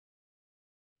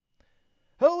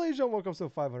Hello, ladies and gentlemen. Welcome to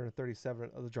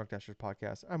 537 of the Drunk Dashers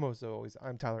podcast. I'm host, as always.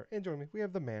 I'm Tyler, and joining me, we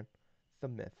have the man, the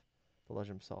myth, the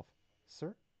legend himself,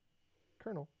 Sir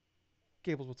Colonel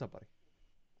Gables. What's up, buddy?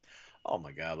 Oh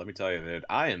my god, let me tell you, dude,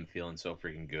 I am feeling so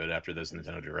freaking good after this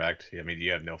Nintendo Direct. I mean,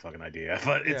 you have no fucking idea,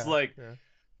 but it's Yeah, like, yeah,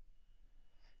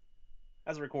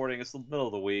 as a recording, it's the middle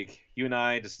of the week. You and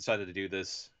I just decided to do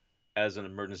this as an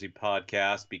emergency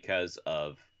podcast because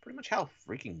of pretty much how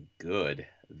freaking good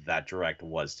that Direct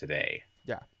was today,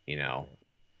 yeah, you know? yeah.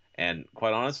 And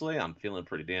quite honestly, I'm feeling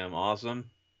pretty damn awesome.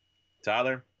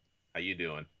 Tyler, how you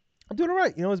doing? I'm doing all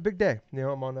right. It's a big day.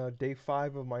 I'm on day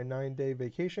 5 of my 9-day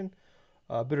vacation.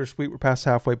 Bittersweet. We're past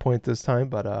halfway point this time,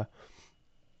 but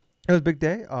it was a big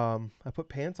day. I put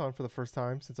pants on for the first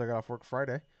time since I got off work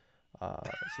Friday. So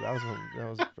that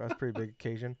was a pretty big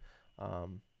occasion.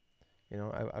 Um,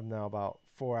 I'm now about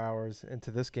 4 hours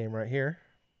into this game right here.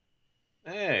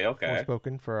 Hey, okay.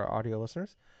 Forspoken for our audio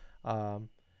listeners. Um,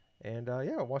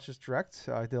 yeah, I watched this direct.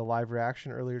 I did a live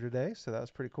reaction earlier today, so that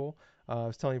was pretty cool. I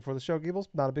was telling you before the show, Gables,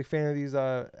 not a big fan of these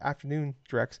afternoon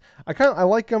directs. I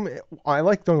like them. Don't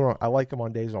get me wrong, I like them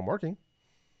on days I'm working,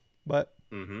 but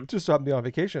Mm-hmm. just so I'm be on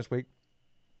vacation this week.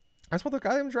 I just want the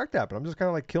goddamn direct app, and I'm just kind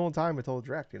of like killing time until the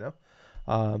direct.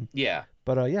 Um, Yeah.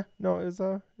 but yeah, no, it was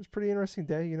a pretty interesting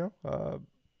day.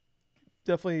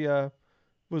 Definitely it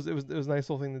was a nice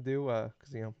little thing to do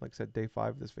because like I said, day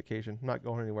 5 of this vacation, I'm not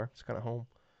going anywhere, just kind of home.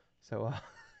 So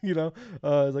you know,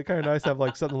 it's like kind of nice to have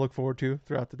like something to look forward to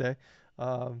throughout the day.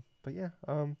 But yeah,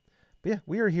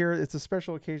 we are here. It's a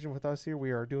special occasion with us here.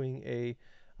 We are doing a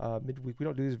midweek. We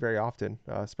don't do these very often,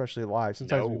 especially live.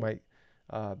 Sometimes we No. might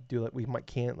do like we might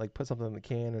can't like put something in the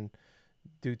can and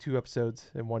do 2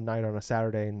 episodes in one night on a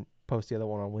Saturday and post the other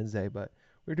one on Wednesday. But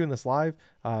we're doing this live,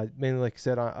 mainly like I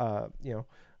said, uh,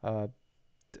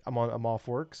 I'm off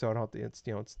work, so I don't have to.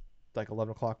 It's like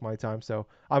 11 o'clock my time, so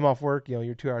I'm off work.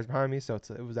 You're 2 hours behind me, so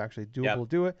it was actually doable Yep. to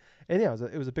do it. And yeah,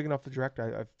 it was a big enough to direct.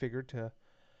 I figured to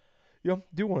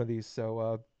do one of these.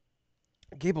 So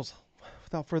Gables,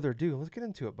 without further ado, let's get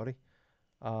into it, buddy.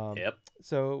 Um, Yep.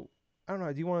 so I don't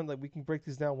know. Do you want like we can break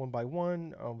these down one by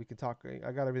one? We can talk.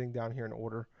 I got everything down here in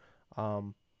order.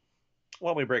 Um,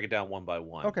 Why don't we break it down one by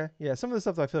one? Okay, yeah, some of the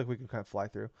stuff I feel like we can kind of fly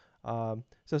through. So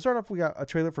to start off, we got a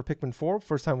trailer for Pikmin 4.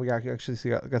 First time we actually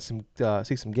got some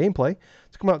see some gameplay.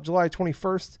 It's coming out July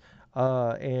 21st,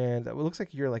 and it looks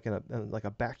like you're like in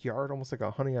a backyard, almost like a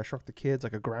Honey I Shrunk the Kids,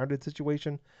 like a grounded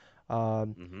situation.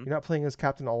 Mm-hmm. You're not playing as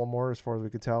Captain Olimar, as far as we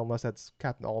could tell, unless that's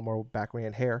Captain Olimar back when he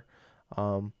had hair,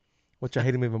 um, which I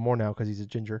hate him even more now because he's a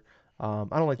ginger. I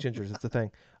don't like gingers. It's the thing.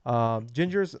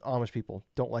 Gingers, Amish people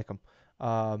don't like them.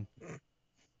 Um,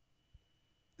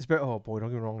 oh boy, don't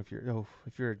get me wrong. If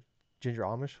you're a ginger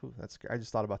Amish, that's scary. I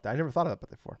just thought about that. I never thought of that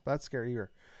before, but that's scary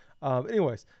either.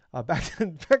 Anyways, back to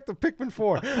Pikmin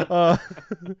 4.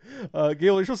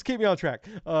 Gail, you're supposed to keep me on track.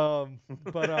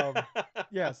 But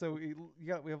yeah. So we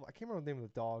have I can't remember the name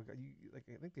of the dog. I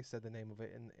think they said the name of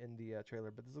it in the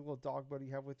trailer. But there's a little dog buddy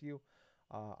you have with you.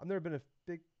 I've never been a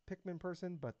big Pikmin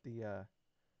person, but I'm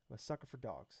a sucker for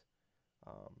dogs.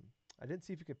 Um, I didn't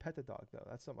see if you could pet the dog though.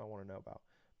 That's something I want to know about.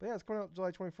 But yeah, it's coming out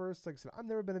July 21st. Like I said, I've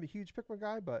never been a huge Pikmin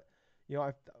guy, but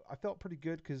I felt pretty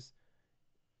good because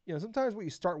sometimes what you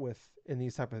start with in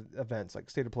these type of events, like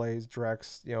state of plays,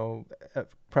 directs,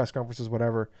 press conferences,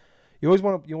 whatever, you always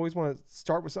want to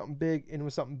start with something big, end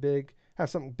with something big, have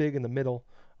something big in the middle.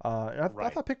 And I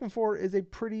Right. thought Pikmin 4 is a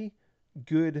pretty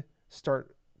good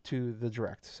start to the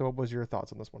direct. So what was your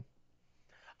thoughts on this one?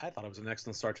 I thought it was an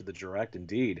excellent start to the direct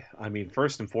indeed. I mean,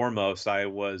 first and foremost, I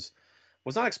was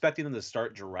not expecting them to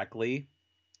start directly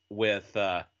with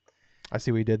I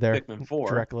see what you did there Pikmin 4.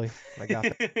 directly. I got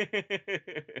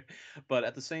that. But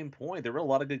at the same point, there were a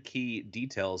lot of good key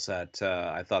details that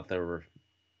I thought that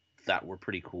were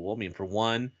pretty cool. I mean, for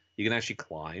one, you can actually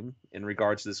climb in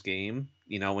regards to this game.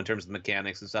 In terms of the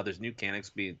mechanics and stuff, there's new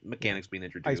Yeah. mechanics being Ice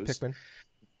introduced. Pikmin.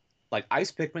 Like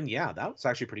Ice Pikmin, yeah, that was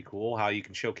actually pretty cool. How you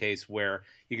can showcase where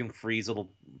you can freeze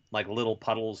little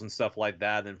puddles and stuff like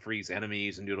that, and freeze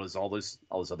enemies and do all this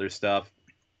other stuff.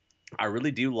 I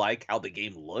really do like how the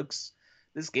game looks.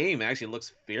 This game actually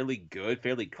looks fairly good,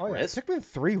 fairly Oh yeah, crisp. Pikmin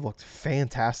 3 looked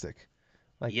fantastic.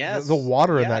 Like the Yes,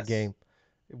 water in that yes, game,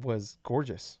 it was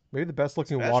gorgeous. Maybe the best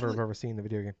looking water I've especially ever seen in a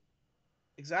video game.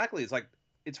 exactly. It's like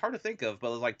it's hard to think of, but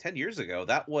it was like 10 years ago.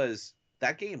 That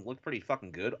game looked pretty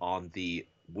fucking good on the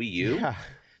Wii U. Yeah.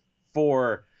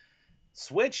 For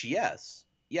Switch, yes.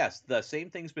 Yes, the same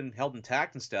thing's been held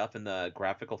intact and stuff, and the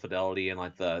graphical fidelity and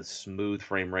like the smooth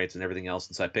frame rates and everything else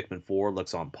inside Pikmin 4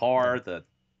 looks on Yeah. par.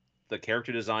 The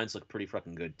character designs look pretty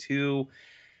fucking good too.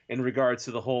 in regards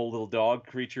to the whole little dog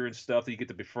creature and stuff that you get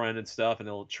to befriend and stuff, and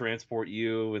it'll transport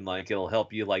you and like it'll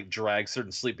help you like drag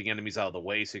certain sleeping enemies out of the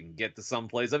way so you can get to some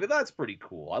place. I mean, that's pretty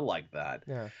cool. I like that.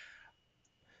 Yeah.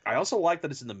 I also like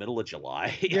that it's in the middle of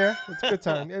July. Yeah, it's a good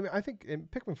time. I mean, I think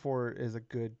Pikmin 4 is a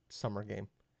good summer game.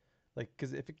 Like,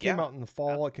 because if it came Yeah, out in the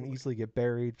fall, it can absolutely. easily get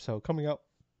buried. So coming out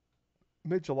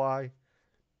mid-July,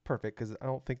 perfect. Because I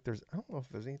don't know if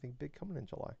there's anything big coming in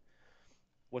July.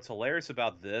 What's hilarious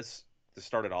about this to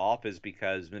start it off is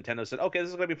because Nintendo said, "Okay, this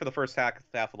is going to be for the first half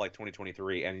of like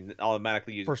 2023," and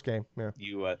automatically First game, yeah.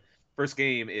 first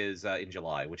game is in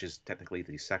July, which is technically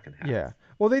the second half Yeah.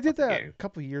 Well, they did of the that game a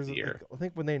couple of years. the Like year. I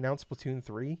think when they announced Splatoon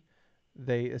 3,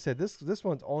 they said this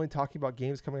one's only talking about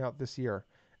games coming out this year,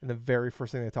 and the very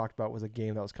first thing they talked about was a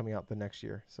game that was coming out the next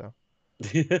year. So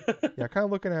yeah, kind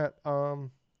of looking at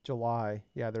July.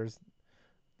 Yeah, there's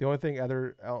the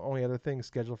only other thing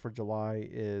scheduled for July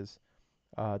is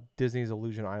Disney's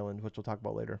Illusion Island, which we'll talk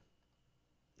about later.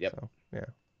 Yep. So yeah,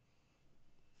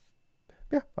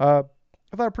 yeah.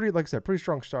 I thought like I said, pretty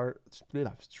strong start. Yeah,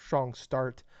 strong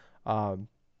start. Um,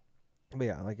 but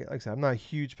yeah, like I said, I'm not a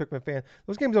huge Pikmin fan.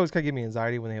 Those games always kind of give me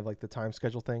anxiety when they have like the time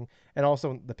schedule thing, and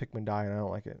also the Pikmin die, and I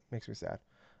don't like it. It makes me sad.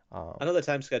 I Um, know the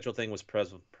time schedule thing was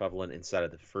prevalent inside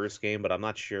of the first game, but I'm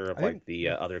not sure of I think like the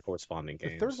other corresponding the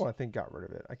third games. one I think got rid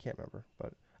of it. I can't remember,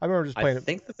 but I remember just I playing it.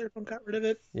 think the third one got rid of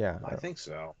it. Yeah, I think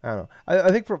so. I don't know.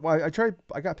 I think I tried.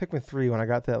 I got Pikmin 3 when I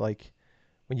got that like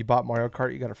when you bought Mario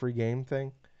Kart, you got a free game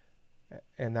thing,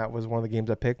 and that was one of the games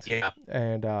I picked. Yeah.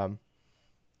 And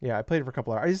yeah, I played it for a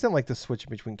couple hours. I just didn't like the switch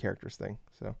between characters thing.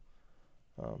 So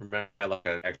um, Remember, I like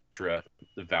an extra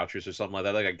vouchers or something like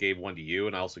that. Like I gave one to you,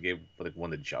 and I also gave like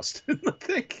one to Justin. I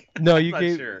think no, I'm you not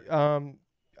gave sure.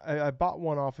 I bought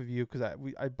one off of you because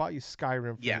I bought you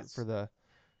Skyrim for Yes, the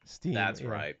Steam. that's Yeah.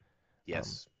 right. Um.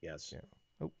 Yes, yes, Yeah.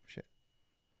 Oh shit.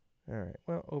 All right.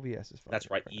 Well, OBS is that's fucking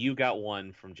right. crap. You got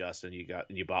one from Justin.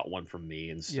 You bought one from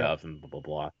me and Yep. stuff, and blah blah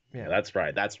blah. Yeah, Yeah. that's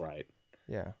right. That's right.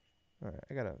 Yeah. All right.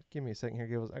 I gotta give me a second here,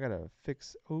 Gables. I gotta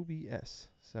fix OBS,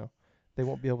 so they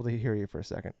won't be able to hear you for a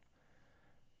second.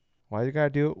 Why you gotta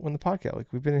do it when the podcast? Like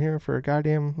we've been in here for a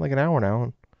goddamn like an hour now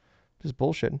and just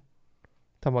bullshitting,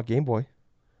 talking about Game Boy.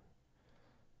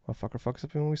 Motherfucker fucks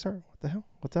up when we start. What the hell?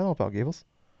 What's that all about, Gables?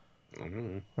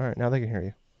 Mhm. All right. Now they can hear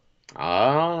you.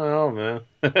 I don't know,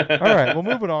 All right. Well,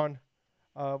 man. moving on.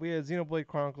 We had Xenoblade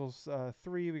Chronicles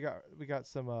 3. We got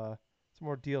some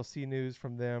more DLC news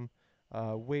from them.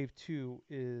 Wave 2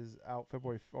 is out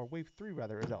February or Wave 3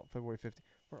 rather is out February 15th.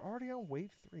 We're already on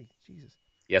Wave 3. Jesus.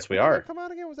 Yes, we When did that are. come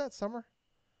out again? Was that summer?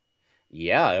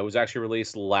 Yeah, it was actually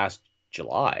released last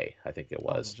July. I think it Oh, it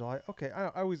was was. July. Okay. I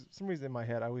always some reason in my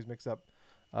head I always mix up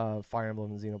Fire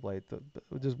Emblem and Xenoblade.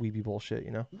 Just weeby bullshit,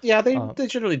 you know. Yeah, they Um, they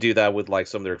generally do that with like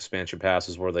some of their expansion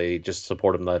passes where they just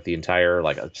support them like the entire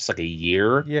like just like a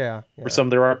year yeah, for yeah, some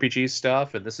of their RPG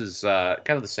stuff, and this is kind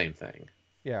of the same thing.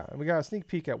 yeah. And we got a sneak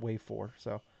peek at Wave 4.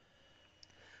 So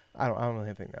I don't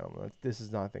really think that. This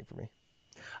is not a thing for me.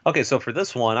 Okay, so for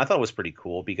this one, I thought it was pretty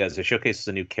cool because it showcases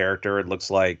a new character. It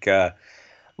looks like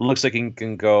you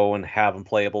can go and have him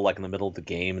playable like in the middle of the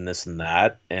game and this and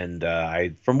that. And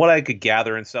I, from what I could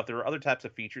gather and stuff, there were other types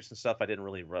of features and stuff I didn't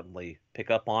really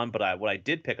pick up on. But what I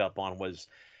did pick up on was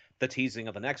the teasing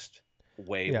of the next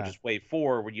wave, which Yeah. is Wave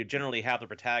 4, where you generally have the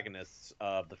protagonists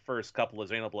of the first couple of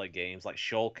Xenoblade games, like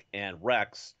Shulk and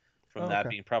Rex, from Oh, that okay.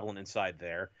 being prevalent inside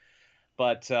there.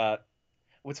 But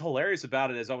what's hilarious about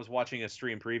it is I was watching a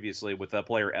stream previously with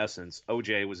player Essence.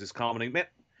 OJ was just commenting, man,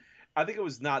 I think it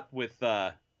was not with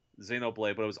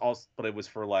Xenoblade, but it was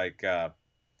for like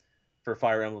for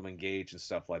Fire Emblem Engage and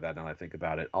stuff like that. Now I think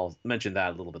about it, I'll mention that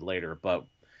a little bit later. But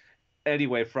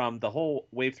anyway, from the whole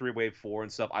Wave 3, Wave 4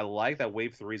 and stuff, I like that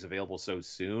Wave 3 is available so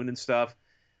soon and stuff.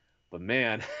 But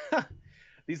man,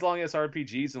 these long ass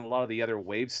RPGs and a lot of the other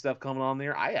Wave stuff coming on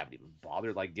there, I haven't even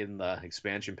bothered like getting the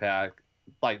expansion pack,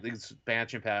 like the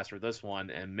expansion pass for this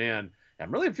one. And man, I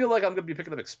really feel like I'm gonna be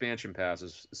picking up expansion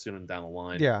passes soon down the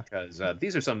line Yeah. because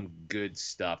these are some good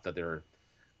stuff that they're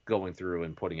going through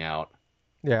and putting out.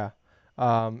 Yeah.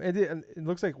 It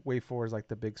looks like Wave 4 is like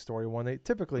the big story one. They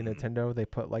typically Mhm. Nintendo they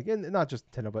put like in not just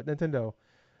Nintendo but Nintendo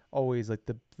always like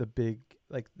the big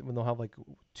like when they'll have like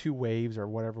two waves or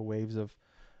whatever waves of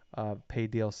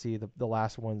paid DLC. The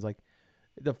last ones like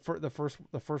the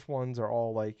first ones are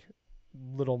all like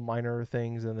little minor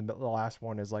things, and the last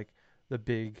one is like the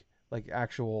big like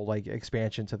actual like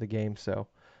expansion to the game. So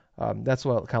that's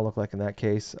what it kind of looked like in that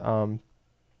case.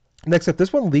 Next up,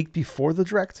 this one leaked before the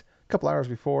direct, a couple hours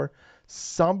before.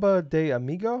 Samba de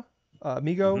Amigo,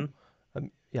 Amigo,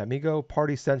 Mhm. yeah, Amigo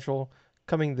Party Central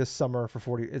coming this summer for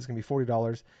 40. It's gonna be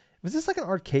 $40. Was this like an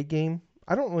arcade game?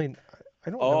 I don't really. I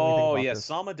don't know anything Oh about yeah, this.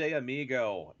 Sama de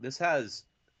Amigo. This has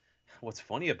what's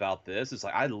funny about this is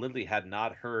like I literally had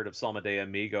not heard of Sama de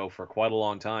Amigo for quite a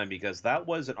long time because that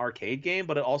was an arcade game,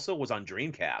 but it also was on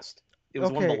Dreamcast. It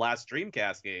was one of the Okay, last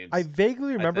Dreamcast I games,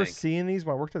 vaguely I remember think. seeing these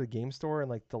when I worked at a game store in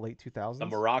like the late The 2000s.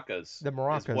 maracas The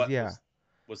is maracas, what yeah.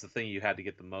 was the thing you had to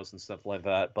get the most and stuff like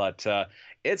that. But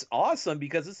it's awesome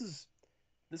because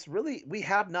this really we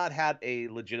have not had a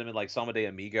legitimate like Sama de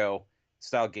Amigo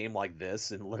style game like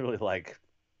this in literally like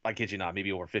I kid you not,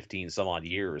 maybe over 15 some odd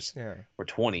years Yeah. or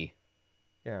 20.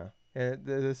 Yeah. And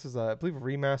this is, I believe, a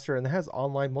remaster, and it has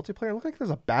online multiplayer. It looks like there's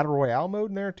a battle royale mode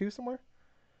in there too somewhere.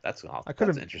 I could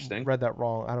That's have interesting. read that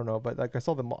wrong. I don't know, but like I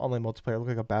saw the online multiplayer look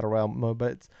like a battle royale mode,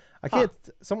 but I Huh.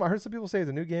 can't. I heard some people say it's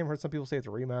a new game. Heard some people say it's a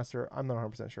remaster. I'm not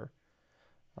 100% sure.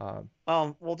 Um,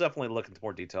 We'll definitely look into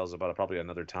more details about it probably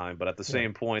another time. But at the yeah.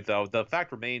 same point, though, the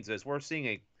fact remains is we're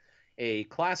seeing a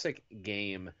classic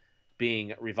game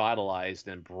being revitalized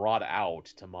and brought out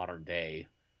to modern day.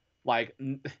 Like,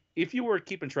 if you were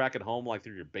keeping track at home, like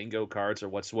through your bingo cards or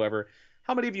whatsoever,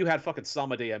 how many of you had fucking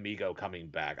Sama de Amigo coming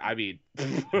back? I mean,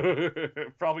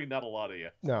 probably not a lot of you.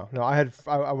 No, no. I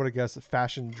would have guessed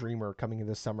Fashion Dreamer coming in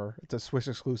this summer. It's a Switch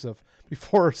exclusive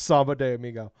before Samba de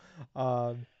Amigo.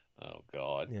 Um, Oh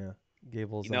God. yeah.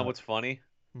 Gables. You know what's funny?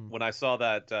 Hmm. When I saw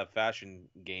that fashion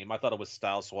game, I thought it was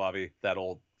Style Suave, that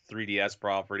old 3DS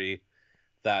property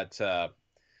that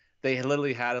they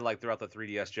literally had it like throughout the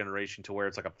 3DS generation to where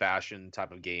it's like a fashion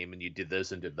type of game and you did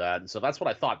this and did that. And so that's what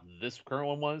I thought this current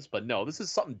one was. But no, this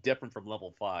is something different from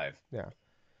level 5. Yeah.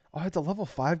 Oh, it's a level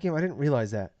 5 game. I didn't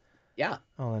realize that. Yeah.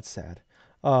 Oh, that's sad.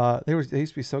 They used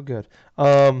to be so good.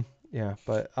 Yeah,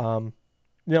 but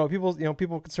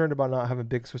people concerned about not having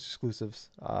big Switch exclusives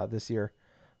this year.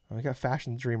 We got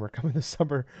Fashion Dreamer coming this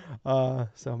summer,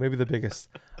 so maybe the biggest.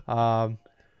 Um,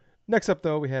 Next up,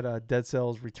 though, we had Dead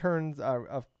Cells Return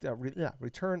of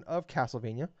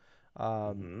Castlevania,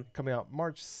 Hmm. coming out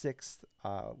March 6th.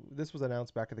 This was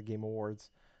announced back at the Game Awards.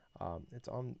 It's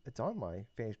on my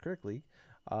Fantasy Critic League.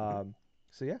 Um,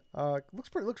 so yeah, looks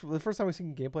the first time we've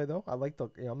seen gameplay though. I like the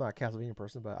I'm not a Castlevania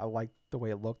person, but I like the way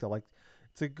it looked.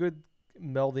 It's a good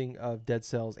melding of Dead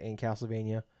Cells and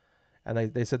Castlevania.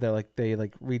 And they said that they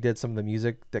redid some of the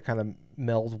music that kind of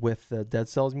meld with the Dead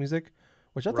Cells music,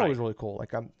 which I thought was Right. really cool.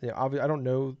 Like I don't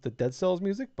know the Dead Cells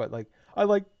music, but like I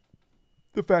like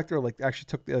the fact they're like actually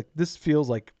took like this feels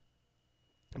like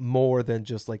more than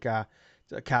just like a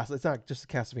castle. It's not just a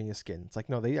Castlevania skin. It's like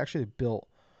no, they actually built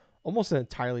almost an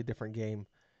entirely different game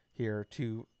here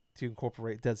to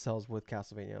incorporate Dead Cells with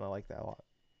Castlevania, and I like that a lot.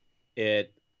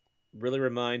 It really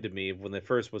reminded me of when it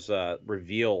first was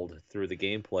revealed through the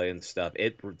gameplay and stuff.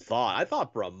 I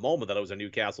thought for a moment that it was a new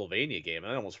Castlevania game,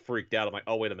 and I almost freaked out. I'm like,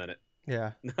 oh wait a minute.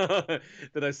 Yeah,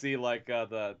 Did I see like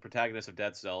the protagonist of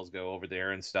Dead Cells go over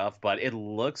there and stuff? But it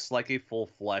looks like a full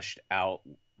fleshed out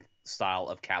style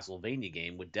of Castlevania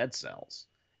game with Dead Cells,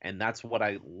 and that's what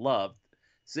I loved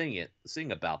seeing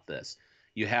about this.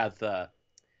 You have the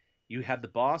you had the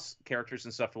boss characters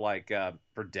and stuff like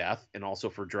for Death and also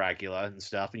for Dracula and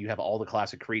stuff, and you have all the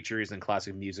classic creatures and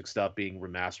classic music stuff being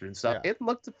remastered and stuff. yeah, It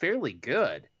looked fairly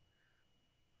good.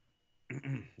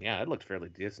 Yeah, it looked fairly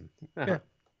decent. yeah.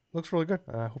 Looks really good.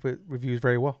 I hope it reviews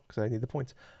very well because I need the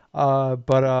points.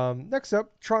 But next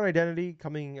up, Tron Identity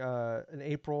coming in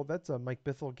April. That's a Mike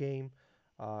Bithell game.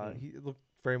 Mm. He looked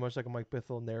very much like a Mike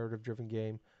Bithell narrative-driven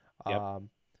game. Yep. Um,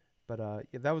 but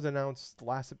yeah, that was announced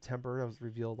last September. That was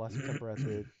revealed last September at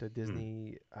the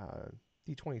Disney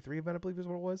D23 event, I believe is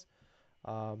what it was.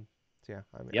 So yeah,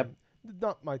 Yep.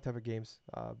 not my type of games,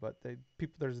 but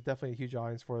there's definitely a huge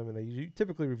audience for them, and they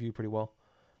typically review pretty well.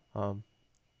 Um,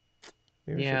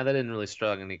 maybe I should. Yeah, that didn't really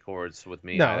strike any chords with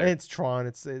me No, and either. it's Tron.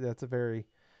 That's a very,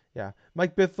 yeah.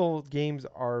 Mike Bithell games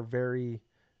are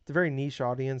it's a very niche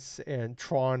audience, and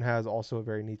Tron has also a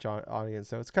very niche audience.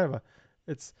 So it's kind of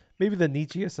it's maybe the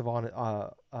nichiest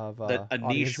That a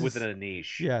niche within audiences. a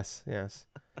niche. Yes, yes,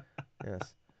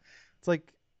 yes. It's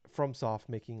like FromSoft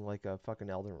making like a fucking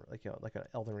like an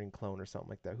Elden Ring clone or something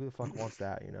like that. Who the fuck wants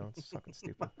that? You know, it's fucking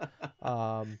stupid.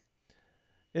 Um,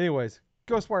 Anyways,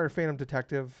 Ghostwire Phantom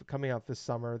Detective coming out this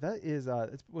summer. That is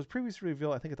it was previously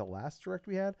revealed I think at the last direct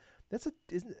we had. That's a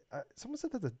isn't someone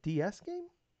said that's a DS game?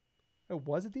 It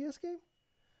was a DS game?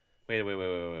 Wait.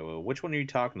 Which one are you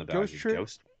talking about? Ghost Here? Trick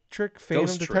Trick Phantom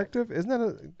Ghost Trick. Detective? Isn't that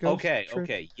a Ghost Okay, Trick?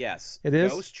 okay, yes. It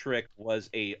is? Ghost Trick was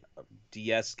a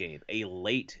DS game, a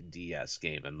late DS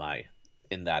game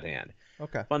in that hand.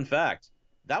 Okay. Fun fact,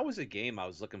 that was a game I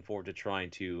was looking forward to trying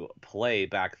to play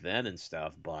back then and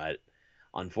stuff, but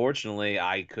unfortunately,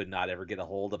 I could not ever get a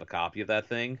hold of a copy of that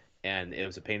thing, and it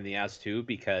was a pain in the ass too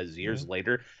because Yeah. years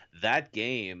later, that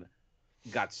game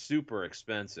got super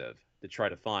expensive to try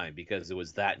to find because it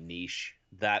was that niche,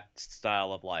 that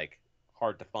style of like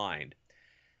hard to find.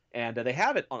 And they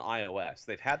have it on iOS.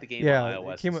 They've had the game on Yeah, it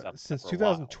iOS and came out stuff since for a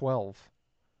while. 2012.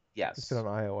 It's been on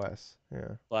Yes, iOS.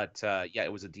 Yeah. but yeah,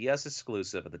 it was a DS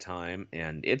exclusive at the time,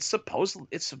 and it's supposed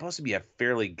to be a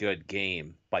fairly good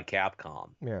game by Capcom.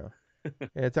 Yeah.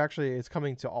 And it's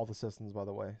coming to all the systems, by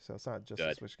the way. So it's not just a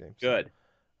Good, Switch game. So good,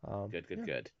 good, good, yeah.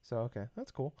 good. So okay,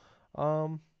 that's cool.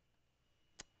 Um,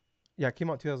 yeah, it came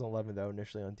out 2011 though,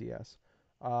 initially on DS.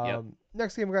 Yep.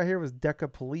 Next game we got here was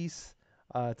Deca Police.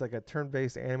 It's like a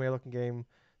turn-based anime-looking game.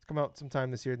 It's come out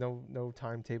sometime this year. No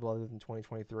timetable other than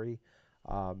 2023.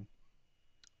 Um,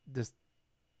 just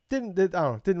I don't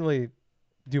know, didn't really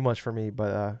do much for me.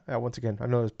 But once again, I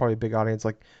know there's probably a big audience.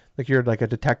 Like you're like a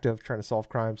detective trying to solve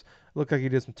crimes. It looked like you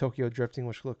did some Tokyo drifting,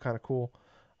 which looked kind of cool.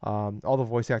 All the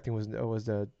voice acting was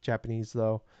Japanese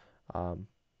though.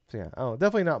 So yeah, I don't know,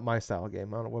 definitely not my style of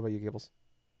game. I don't know. What about you, Gables?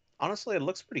 Honestly, it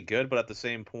looks pretty good, but at the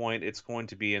same point, it's going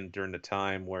to be in during the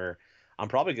time where I'm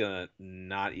probably gonna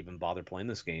not even bother playing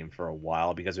this game for a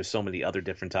while because there's so many other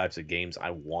different types of games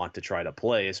I want to try to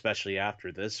play, especially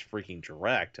after this freaking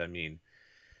direct. I mean,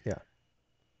 Yeah,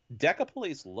 Deca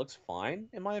Police looks fine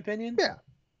in my opinion. yeah,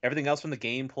 Everything else from the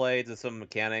gameplay to some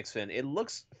mechanics, and it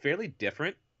looks fairly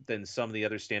different than some of the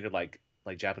other standard like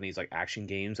Japanese like action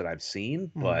games that I've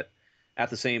seen. mm, But at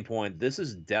the same point, this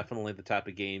is definitely the type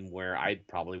of game where I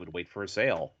probably would wait for a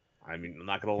sale. I mean, I'm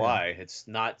not gonna yeah, lie, it's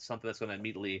not something that's gonna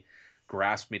immediately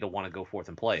grasp me to want to go forth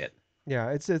and play it. yeah.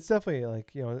 It's definitely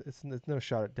like it's no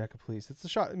shot at Deca Police. It's a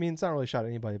shot. I mean, it's not really a shot at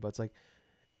anybody, but it's like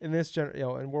in this and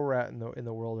where we're at in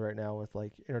the world right now with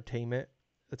like entertainment,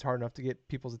 it's hard enough to get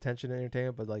people's attention and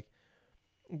entertainment, but like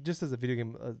just as a video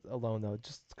game alone though,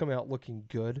 just coming out looking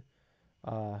good.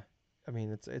 Uh, I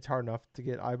mean, it's hard enough to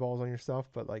get eyeballs on your stuff,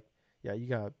 but like, yeah, you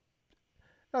gotta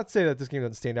not to say that this game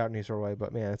doesn't stand out in any sort of way,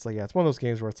 but man, it's like it's one of those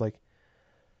games where it's like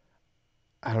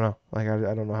I don't know, like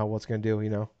I don't know how what's gonna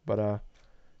do, but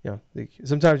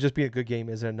sometimes just being a good game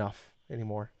isn't enough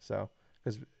anymore. So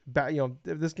because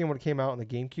if this game would have came out on the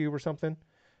GameCube or something,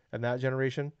 and that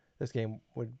generation, this game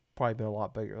would probably been a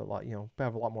lot bigger, a lot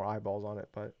have a lot more eyeballs on it.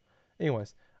 But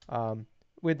anyways,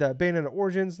 with Bayonetta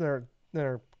Origins, their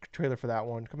trailer for that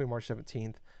one coming March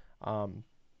 17th. Um,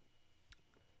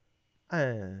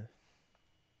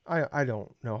 I, I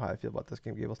don't know how I feel about this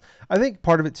game, Gables. I think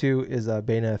part of it too is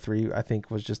Bayonetta 3. I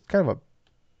think was just kind of a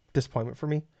disappointment for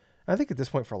me. I think at this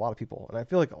point for a lot of people, and I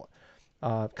feel like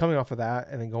coming off of that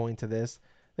and then going to this,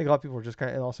 I think a lot of people were just kind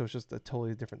of, and also it's just a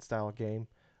totally different style of game.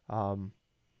 Um,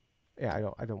 yeah,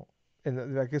 I don't,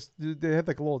 and I guess they had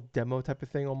like a little demo type of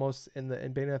thing almost in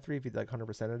Bayonetta 3 if you like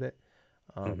 100%ed it.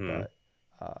 Hmm. But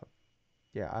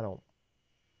yeah,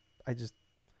 I just,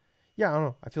 yeah, I don't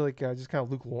know. I feel like just kind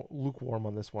of lukewarm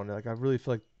on this one. Like I really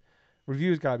feel like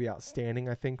reviews got to be outstanding.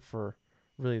 I think for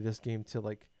really this game to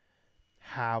like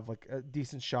have like a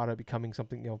decent shot at becoming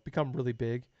something, become really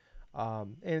big.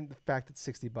 And the fact that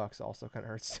 $60 also kind of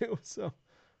hurts too. So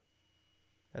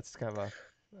that's kind of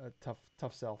a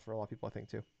tough sell for a lot of people, I think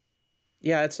too.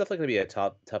 Yeah, it's definitely going to be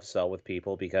a tough sell with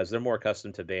people because they're more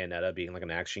accustomed to Bayonetta being like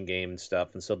an action game and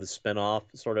stuff, and so the spin-off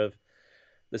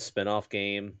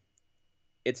game,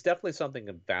 it's definitely something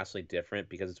vastly different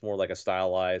because it's more like a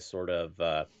stylized sort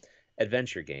of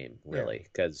adventure game, Yeah, really.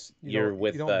 Because you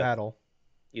don't battle.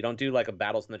 you don't do like a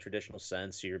battles in the traditional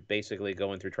sense. You're basically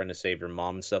going through trying to save your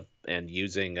mom and stuff, and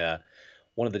using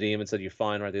one of the demons that you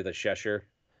find right there, the Cheshire.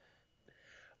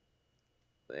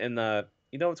 And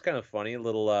it's kind of funny, a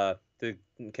little to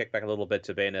kick back a little bit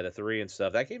to Bayonetta 3 and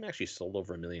stuff. That game actually sold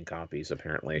over 1 million copies,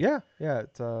 apparently. Yeah, yeah.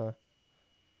 It's I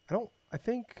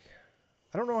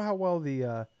don't know how well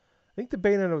I think the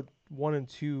Bayonetta 1 and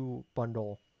 2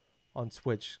 bundle on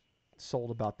Switch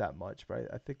sold about that much, but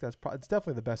I think it's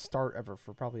definitely the best start ever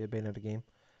for probably a Bayonetta game.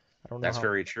 I don't know That's how.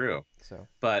 very true. So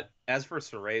But as for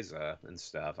Cereza and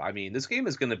stuff, I mean, this game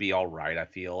is going to be all right. I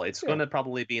feel it's going yeah, to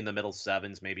probably be in the middle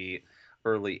sevens, maybe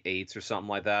early eights or something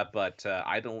like that. But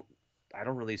I don't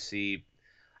really see,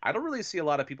 I don't really see a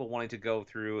lot of people wanting to go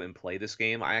through and play this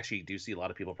game. I actually do see a lot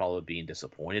of people probably being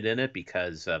disappointed in it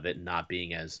because of it not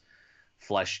being as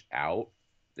fleshed out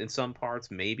in some parts,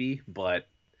 maybe. But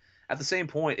at the same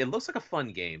point, it looks like a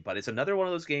fun game. But it's another one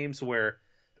of those games where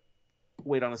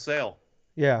wait on a sale.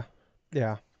 yeah,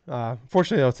 yeah.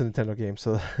 Fortunately, though, it's a Nintendo game,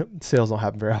 so sales don't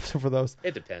happen very often for those.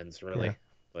 It depends, Yeah. really.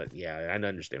 But yeah, I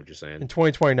understand what you're saying. In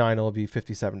 2029, it'll be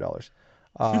 $57.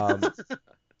 Um,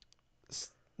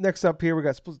 Next up here, we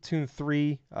got Splatoon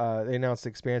 3. They announced the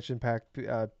expansion pack,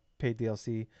 paid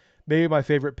DLC. Maybe my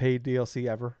favorite paid DLC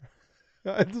ever.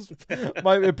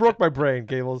 It broke my brain,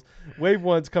 Gables. Wave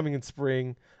 1's coming in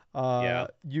spring. Yeah.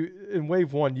 You in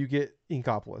Wave 1 you get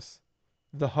Inkopolis,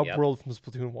 the hub Yep. world from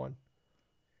Splatoon 1.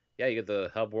 Yeah, you get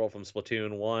the hub world from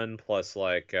Splatoon 1 plus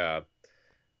like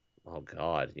oh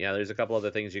god. Yeah, there's a couple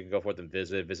other things you can go forth and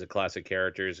visit classic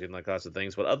characters and like lots of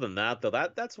things. But other than that though,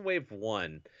 that's Wave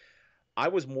 1. I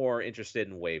was more interested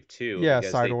in Wave 2 Yeah,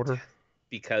 side order.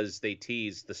 because they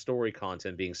teased the story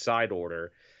content being side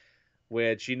order,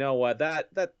 which you know what,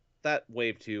 that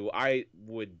Wave 2, I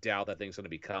would doubt that thing's going to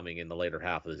be coming in the later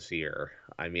half of this year.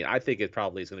 I mean, I think it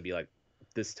probably is going to be like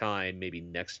this time, maybe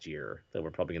next year, that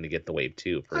we're probably going to get the Wave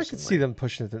 2 I could see personally. them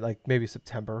pushing it to like maybe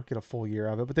September, get a full year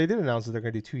of it. But they did announce that they're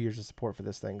going to do 2 years of support for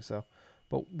this thing. So,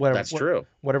 but That's true.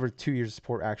 whatever 2 years of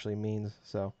support actually means.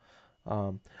 So,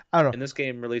 um, I don't know. And this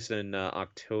game released in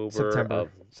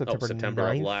September, September September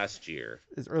of 9th last year.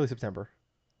 is early September.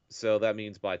 So that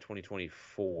means by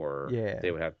 2024 Yeah. they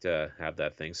would have to have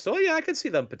that thing. So yeah, I could see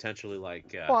them potentially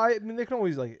like Well, I mean, they can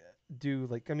always like do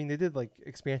like I mean, they did like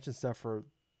expansion stuff for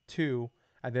 2,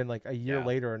 and then like a year yeah.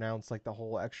 later announced like the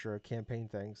whole extra campaign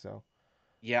thing. So,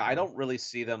 Yeah, I um, don't really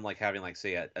see them like having like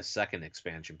say a second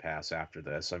expansion pass after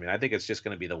this. I mean, I think it's just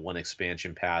going to be the one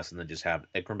expansion pass and then just have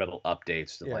incremental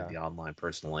updates to like yeah, the online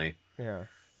personally. yeah.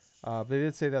 They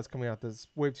did say that's coming out. This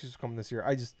Wave 2 is coming this year.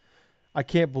 I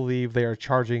can't believe they are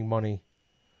charging money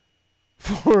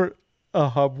for a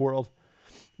hub world.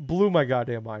 Blew my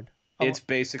goddamn mind. Um, It's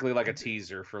basically like a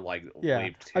teaser for like yeah.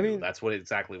 Wave I 2. mean, That's what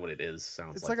exactly what it is.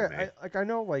 Sounds it's like like to me. I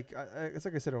know it's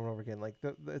like I said over and over again. Like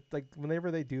like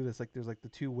whenever they do this, like there's like the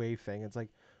 2 wave thing. It's like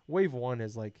Wave 1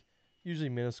 is like usually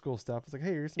minuscule stuff. It's like,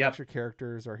 hey, here's some Yep. extra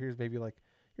characters, or here's maybe like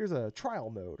here's a trial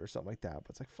mode or something like that. But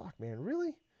it's like, fuck, man,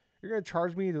 really? You're gonna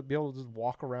charge me to be able to just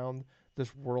walk around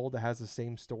this world that has the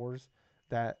same stores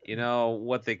that You know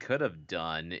what they could have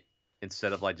done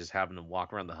instead of like just having them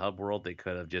walk around the hub world, they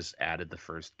could have just added the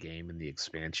first game in the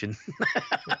expansion.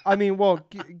 I mean, well,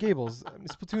 Gables,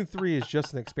 Splatoon 3 is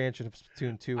just an expansion of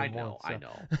Splatoon 2 I and 1. know, I So,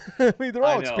 know. I mean, they're I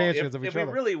all know. expansions of If each we other.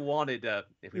 really wanted to,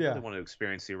 if we really Yeah, wanted to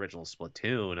experience the original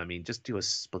Splatoon, I mean, just do a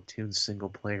Splatoon single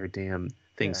player damn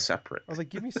thing yeah. separate. I was like,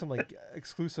 give me some like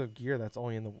exclusive gear that's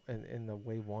only in the in the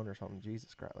Wave 1 or something.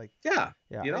 Jesus Christ, like, Yeah,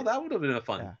 yeah, that would have been a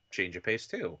fun yeah. change of pace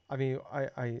too. I mean,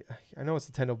 I know it's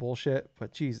Nintendo bullshit,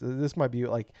 but geez, this might be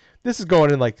like this is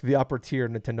going in like the upper tier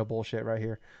Nintendo bullshit right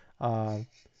here. Um,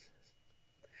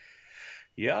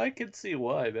 Yeah, I can see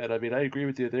why, man. I mean, I agree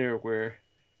with you there. Where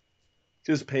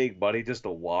just paying money just to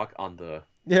walk on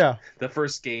yeah, the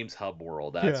first game's hub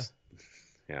world. yeah.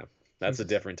 Yeah, that's a Jesus,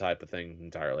 different type of thing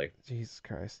entirely. Jesus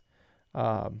Christ.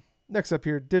 Next up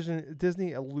here,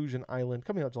 Disney Illusion Island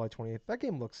coming out July 28th. That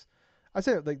game looks. I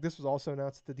said like this was also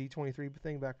announced at the D23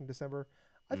 thing back in December.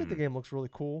 I think the Mm, game looks really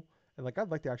cool, and like I'd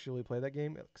like to actually really play that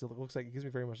game because it looks like it gives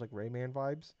me very much like Rayman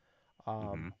vibes.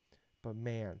 Um, hmm but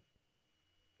man,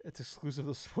 it's exclusive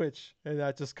to Switch, and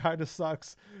that just kind of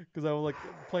sucks because I would like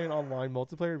playing online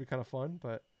multiplayer to be kind of fun,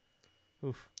 but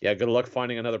oof. Yeah, good luck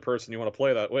finding another person you want to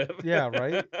play that with. Yeah,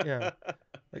 right. Yeah,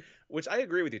 like Which I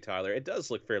agree with you, Tyler. It does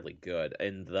look fairly good,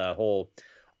 and the whole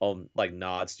like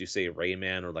nods to say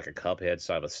Rayman or like a Cuphead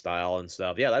side of style and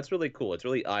stuff. Yeah, that's really cool. It's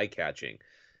really eye catching.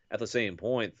 At the same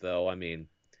point, though, I mean,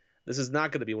 this is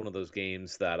not going to be one of those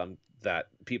games that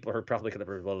people are probably going to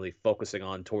be really focusing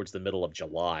on towards the middle of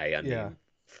July. I yeah. mean,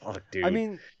 fuck, I dude.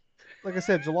 mean, like I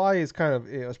said, July is kind of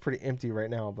it's pretty empty right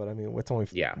now, but I mean, it's only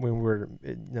Yeah, when we're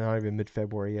not even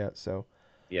mid-February yet, so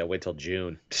yeah. Wait till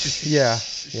June. yeah,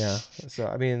 yeah. So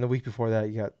I mean, the week before that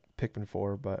you got Pikmin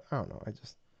 4, but I don't know. I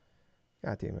just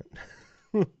God damn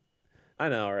it, I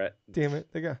know, right? damn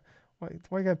it. They got why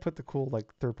you gotta put the cool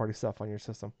like third-party stuff on your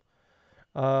system?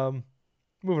 Um,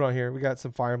 moving on here, we got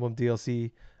some Fire Emblem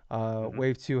DLC. hmm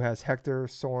Wave 2 has Hector,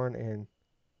 Soren, and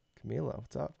Camila.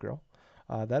 What's up, girl?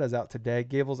 That is out today.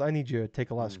 Gables, I need you to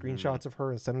take a lot of hmm screenshots of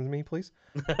her and send them to me, please.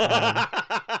 Um,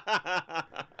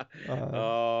 uh,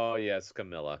 Oh yes,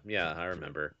 Camilla. Yeah, I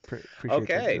remember.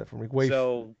 appreciate that. Do Okay, that for me. Wave.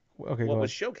 so Okay, go what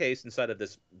was ahead. showcased inside of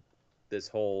this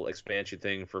whole expansion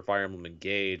thing for Fire Emblem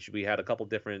Engage, we had a couple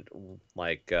different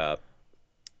like a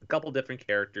couple different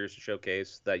characters to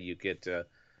showcase that you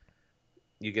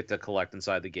get to collect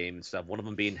inside the game and stuff. One of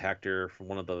them being Hector from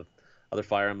one of the other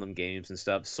Fire Emblem games and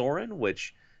stuff. Soren,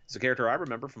 which is a character I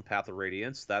remember from Path of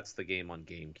Radiance. That's the game on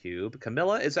GameCube.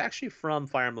 Camilla is actually from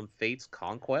Fire Emblem Fates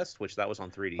Conquest, which that was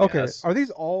on Okay, 3DS. are these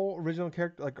all original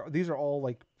characters? Like, these are all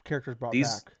like characters brought These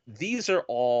back? these are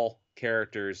all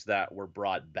characters that were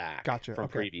brought back Gotcha. from Okay.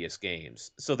 previous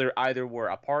games. So they're either were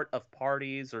a part of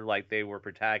parties or like they were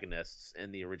protagonists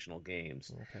in the original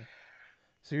games. Okay.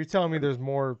 So you're telling me there's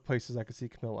more places I could see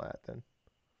Camilla at then?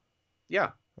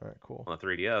 Yeah, All right, cool. on the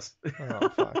 3DS. Oh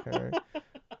fuck. All right.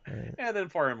 Right. And then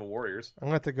Fire Emblem Warriors. I'm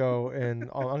gonna have to go and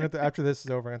I'm gonna have to, after this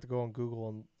is over, I'm gonna have to go on Google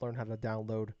and learn how to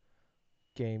download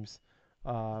games,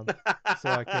 um, so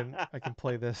I can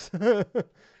play this.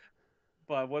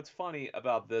 But what's funny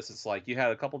about this is like you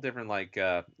had a couple different like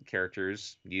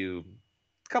characters. A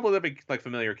couple of different like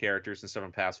familiar characters and stuff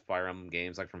from past Fire Emblem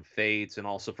games, like from Fates and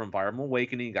also from Fire Emblem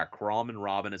Awakening. You got Chrom and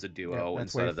Robin as a Yep, duo that's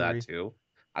instead wave of that three. too.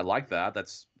 I like that.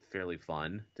 That's fairly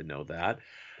fun to know that.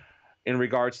 In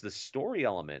regards to the story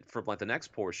element for like the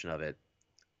next portion of it,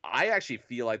 I actually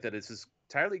feel like that it's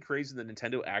entirely crazy that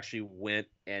Nintendo actually went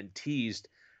and teased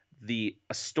the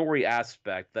a story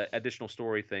aspect, the additional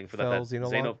story thing for Fell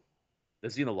Xenolog. the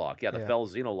Xenologue, yeah, the Yeah, Fell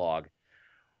Xenologue,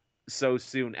 so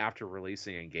soon after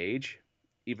releasing Engage,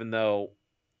 even though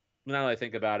now that I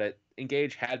think about it,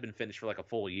 Engage had been finished for like a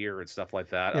full year and stuff like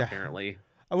that, yeah. apparently.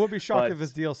 I wouldn't be shocked if But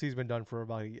this DLC's been done for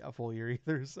about a full year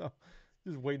either. So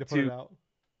just waiting to put it to out.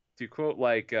 to quote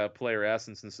like Player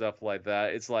Essence and stuff like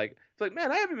that, it's like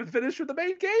man, I haven't even finished with the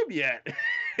main game yet.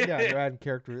 Yeah, they're adding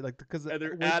character like because And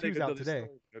they're Wave adding Two's out another today.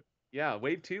 story. Yeah,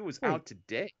 Wave 2 was Wait, out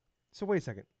today. so wait a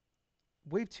second.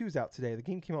 Wave Two's out today. The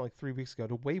game came out like 3 weeks ago.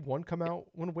 Did Wave One come out?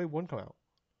 When did Wave One come out?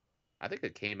 I think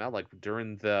it came out like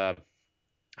during the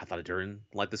I thought it during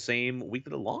like the same week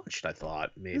that it launched, I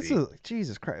thought This maybe. is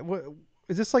Jesus Christ. What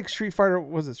is this like Street Fighter?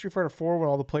 Was it Street Fighter 4 when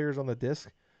all the players on the disc,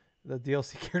 the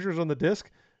DLC characters on the disc?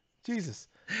 Jesus,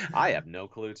 I have no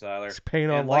clue, Tyler. just paying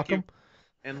to And unlock them.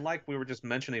 like we were just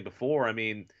mentioning before, I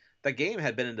mean, the game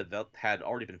had been in had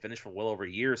already been finished for well over a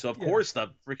year, so of Yeah, course the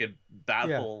freaking yeah.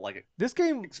 battle like This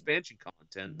game, expansion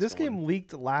content is this going. game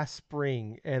leaked last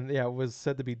spring, and yeah, it was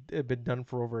said to be it had been done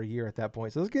for over a year at that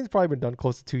point. So this game's probably been done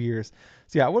close to 2 years.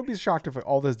 So yeah, I wouldn't be shocked if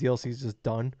all this DLC is just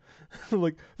done.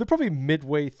 Like they're probably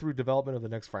midway through development of the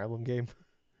next Fire Emblem game.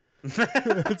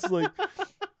 It's like,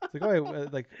 oh,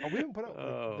 like oh, we haven't put out like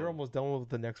they're Oh. almost done with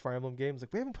the next Fire Emblem games.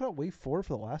 Like we haven't put out Wave 4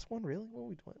 for the last one, really? What are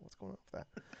we doing? What's going on with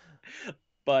that?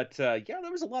 But yeah,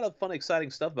 there was a lot of fun,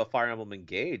 exciting stuff about Fire Emblem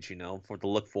Engage, for to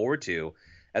look forward to.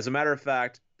 As a matter of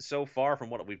fact, so far from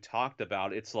what we've talked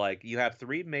about, it's like you have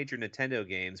three major Nintendo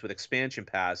games with expansion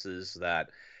passes that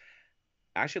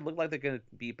actually look like they're going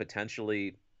to be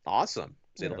potentially awesome.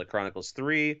 Yeah, Xenoblade Chronicles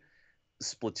 3,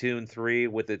 Splatoon 3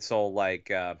 with its whole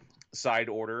like side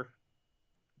order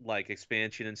like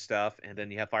expansion and stuff, and then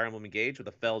you have Fire Emblem Engage with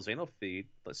the Fell Xenolog.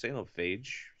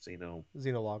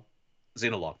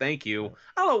 Xenologue. Thank you. Yeah.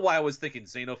 I don't know why I was thinking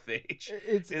Xenophage.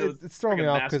 It's It was it's throwing me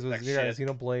freaking off Mass because it was Effect shit.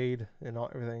 Xenoblade and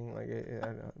everything. Like, I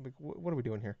don't know. Like, what are we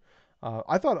doing here?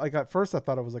 I thought like at first I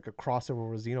thought it was like a crossover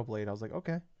with Xenoblade. I was like,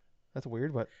 okay, that's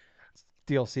weird, but it's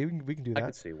DLC. We can do I could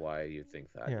that. see why you think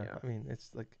that. Yeah, Yeah, I mean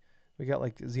it's like we got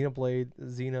like Xenoblade,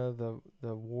 Xena,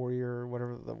 the warrior,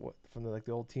 whatever from the like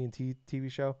the old TNT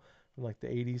TV show from like the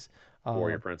 80s.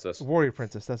 Warrior Princess, Warrior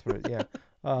Princess. That's what it. Yeah.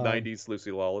 Um, '90s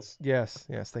Lucy Lawless. yes.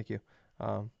 Thank you.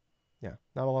 Um, yeah,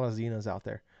 not a lot of Xenas out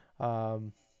there.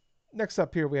 Um, next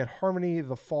up here we had Harmony: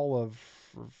 The Fall of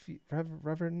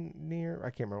Revenir. I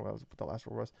can't remember what the last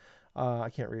word was. I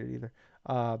can't read it either.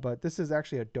 But this is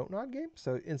actually a Don't Nod game,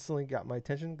 so it instantly got my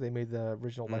attention. They made the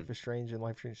original Mm. Life is Strange and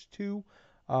Life is Strange 2.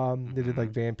 They did like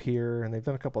Mm-hmm. Vampire, and they've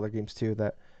done a couple other games too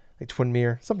that like Twin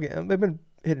Mirror. They've been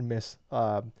hit and miss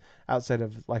outside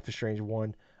of Life is Strange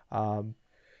 1. Um,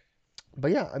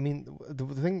 but yeah, I mean the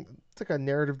thing, it's like a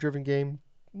narrative driven game.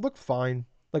 Look fine,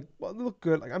 like well, look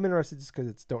good. Like I'm interested just because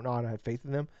it's Don't Nod. I have faith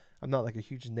in them. I'm not like a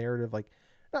huge narrative like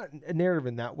not a narrative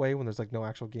in that way when there's like no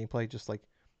actual gameplay, just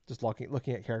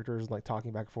looking at characters and like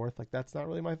talking back and forth. Like that's not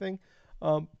really my thing.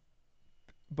 Um,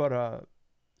 but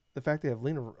the fact they have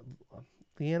Lena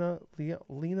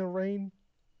Rain,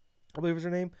 I believe is her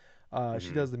name. She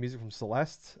Mm-hmm. does the music from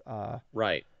Celeste.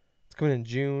 Right. It's coming in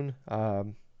June.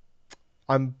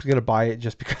 I'm gonna buy it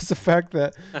just because the fact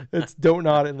that it's Don't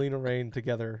Nod and Lena Rain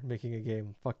together making a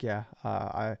game. Fuck yeah.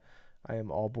 I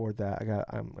am all aboard that.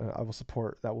 I will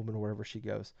support that woman wherever she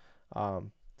goes. So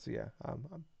yeah. I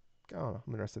don't know.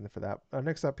 I'm interested in for that.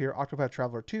 Next up here, Octopath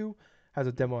Traveler 2 has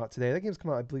a demo out today. That game's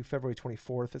coming out, I believe, February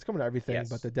 24th. It's coming to everything,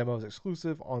 but Yes. the demo is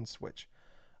exclusive on Switch.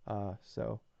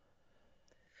 So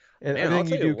and Man, I'll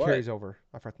everything you tell you do what. carries over.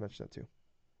 I forgot to mention that too.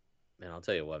 Man, I'll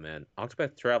tell you what, man.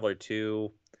 Octopath Traveler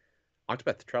 2.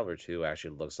 Octopath Traveler 2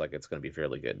 actually looks like it's going to be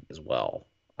fairly good as well.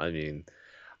 I mean,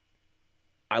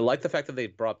 I like the fact that they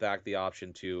brought back the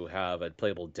option to have a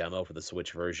playable demo for the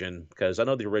Switch version because I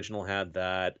know the original had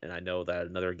that, and I know that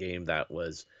another game that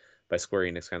was by Square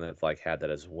Enix kind of like had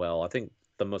that as well. I think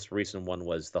the most recent one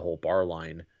was the whole bar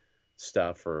line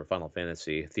stuff for Final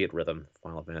Fantasy Theatrhythm,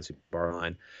 Final Fantasy bar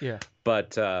line. Yeah.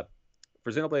 But for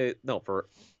Xenoblade, no, for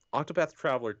Octopath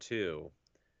Traveler 2,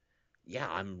 yeah,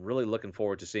 I'm really looking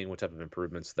forward to seeing what type of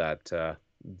improvements that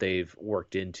they've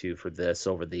worked into for this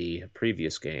over the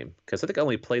previous game. Because I think I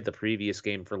only played the previous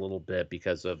game for a little bit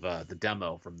because of the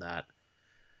demo from that.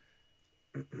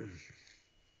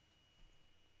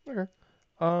 Okay.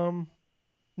 Um,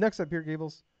 Next up here,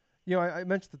 Gables. I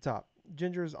mentioned at the top.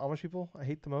 Gingers, Amish people, I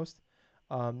hate the most.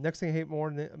 Next thing I hate more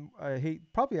than I hate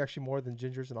probably actually more than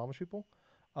gingers and Amish people,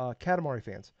 Katamari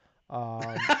fans.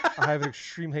 I have an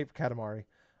extreme hate for Katamari.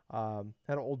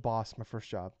 Had an old boss, my first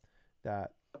job,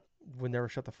 that would never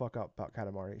shut the fuck up about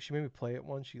Katamari. She made me play it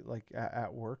once. She like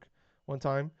at work one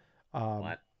time. Um,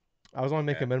 What? I was only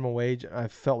making Okay. minimum wage, and I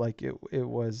felt like it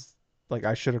was like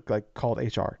I should have like called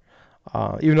HR.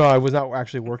 Even though I was not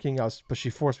actually working, but she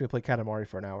forced me to play Katamari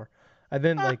for an hour. And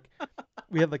then like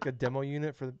we had like a demo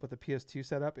unit with the PS2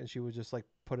 set up, and she would just like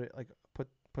put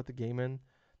the game in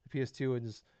the PS2 and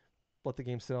just let the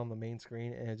game sit on the main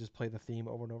screen and just play the theme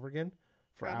over and over again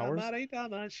for hours. Katamari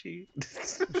Damashi.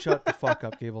 Shut the fuck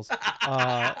up, Gables.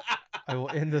 Uh, I will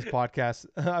end this podcast.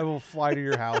 I will fly to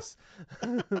your house,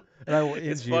 and I will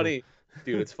It's end you. funny,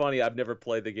 dude. It's funny. I've never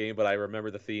played the game, but I remember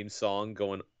the theme song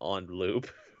going on loop.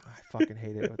 I fucking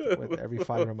hate it with every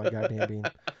fiber of my goddamn being.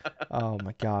 Oh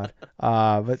my god.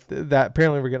 But that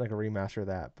apparently we're getting like a remaster of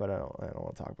that, but I don't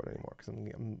want to talk about it anymore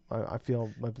because I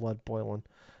feel my blood boiling.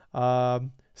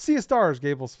 Sea of Stars,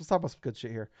 Gables. Let's talk about some good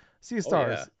shit here. Sea of Oh yeah,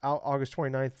 Stars out August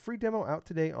 29th. Free demo out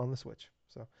today on the Switch.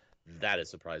 So that is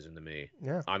surprising to me.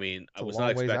 yeah, I mean, it's I a was not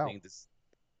long ways out. expecting this.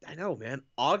 I know, man.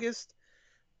 August,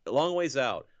 a long ways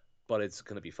out, but it's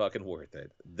gonna be fucking worth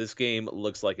it. This game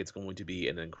looks like it's going to be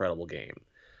an incredible game.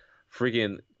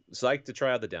 Freaking psyched to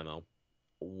try out the demo.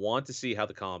 Want to see how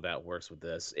the combat works with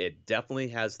this. It definitely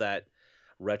has that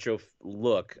retro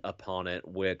look upon it,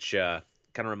 which kind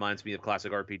of reminds me of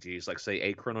classic RPGs, like say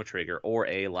a Chrono Trigger or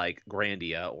a like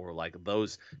Grandia or like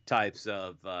those types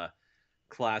of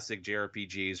classic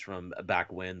JRPGs from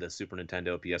back when the Super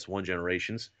Nintendo PS1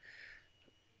 generations.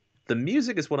 The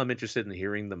music is what I'm interested in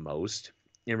hearing the most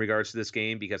in regards to this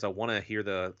game because I want to hear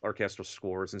the orchestral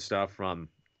scores and stuff from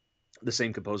the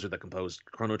same composer that composed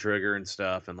Chrono Trigger and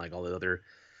stuff and like all the other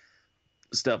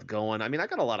stuff going. I mean, I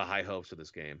got a lot of high hopes for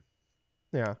this game.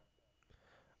 Yeah.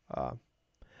 Uh,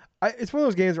 it's one of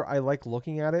those games where I like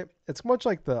looking at it. It's much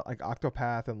like the like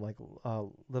Octopath and like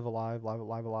Live Alive, Live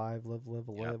Alive, Live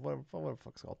Yeah. Live, whatever the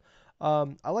fuck's it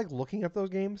called. I like looking at those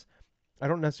games. I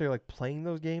don't necessarily like playing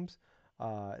those games.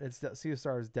 Sea of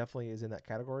Stars definitely is in that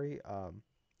category.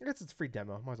 I guess it's free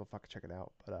demo. Might as well fucking check it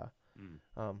out. But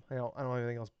Mm. I don't have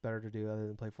anything else better to do other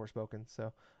than play Forspoken.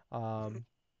 So um,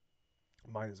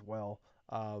 might as well.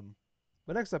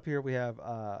 But next up here we have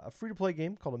a free to play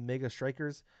game called Omega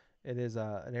Strikers. It is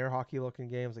an air hockey looking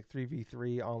game. It's like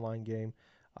 3v3 online game.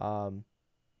 Um,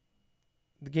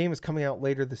 the game is coming out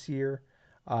later this year.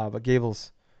 But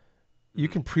Gables, you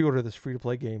Mm. can pre-order this free to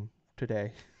play game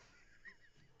today.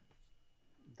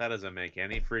 That doesn't make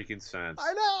any freaking sense.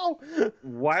 I know.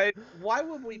 Why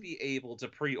would we be able to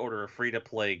pre-order a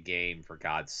free-to-play game for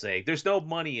God's sake? There's no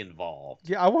money involved.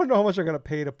 Yeah, I want to know how much I'm gonna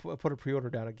pay to put a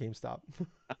pre-order down at GameStop.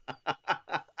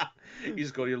 You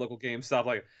just go to your local GameStop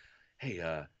like, "Hey,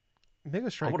 Mega I want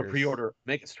to Strikers. pre-order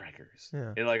Mega Strikers."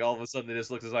 Yeah. And like all of a sudden they just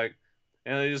looks like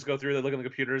and they just go through, they look on the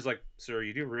computer, it's like, "Sir,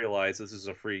 you do realize this is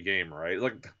a free game, right?"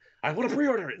 Like, "I want to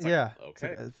pre-order it." It's like, Yeah. It's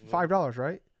like "Okay. Well, $5,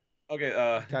 right? okay,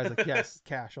 Guy's like, yes,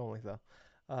 cash only though.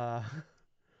 Uh,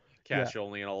 yeah. cash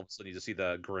only," and all of a sudden you just see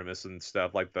the grimace and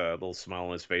stuff, like the little smile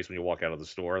on his face when you walk out of the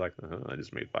store, like, I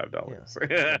just made $5. Yeah. I'm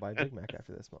gonna buy a Big Mac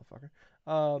after this motherfucker.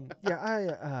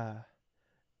 Yeah.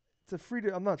 It's a free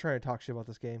to. I'm not trying to talk shit about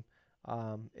this game.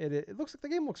 It looks like the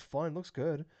game looks fun, looks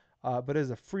good. But it is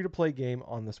a free to play game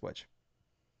on the Switch.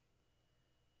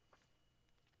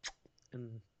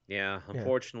 And yeah, Yeah.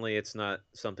 unfortunately, it's not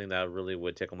something that really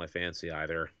would tickle my fancy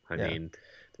either. I Yeah. mean,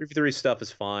 3v3 stuff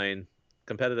is fine,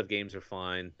 competitive games are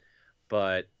fine,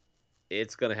 but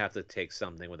it's gonna have to take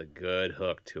something with a good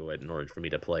hook to it in order for me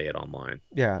to play it online.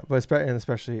 Yeah. But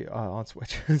especially on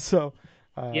Switch. So.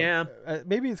 Uh, Yeah,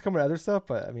 Maybe it's coming to other stuff,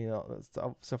 but I mean,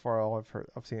 so far all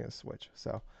I've seen is Switch.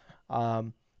 So,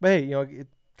 but hey, it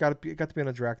got to be on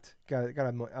a direct, got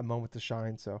a moment to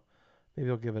shine. So maybe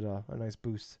they'll give it a nice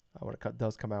boost when it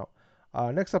does come out.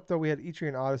 Next up, though, we had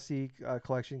Etrian Odyssey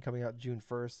collection coming out June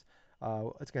 1st.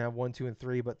 It's gonna have 1, 2, and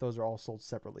 3, but those are all sold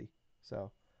separately. So,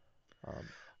 um,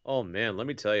 oh man, let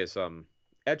me tell you some.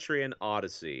 Etrian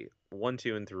Odyssey 1,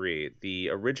 2, and 3. The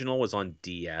original was on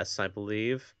DS, I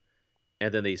believe,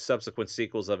 and then the subsequent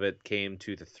sequels of it came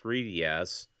to the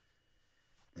 3DS.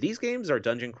 These games are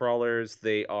dungeon crawlers.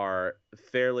 They are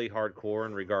fairly hardcore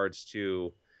in regards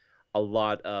to a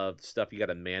lot of stuff you got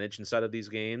to manage inside of these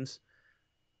games.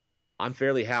 I'm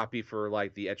fairly happy for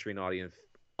like the Etrian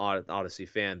Odyssey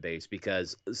fan base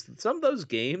because some of those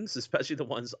games, especially the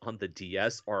ones on the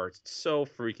DS, are so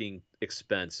freaking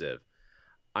expensive.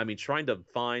 I mean, trying to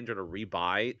find or to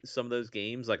rebuy some of those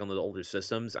games, like on the older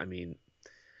systems, I mean,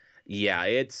 yeah,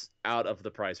 it's out of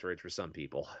the price range for some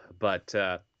people. But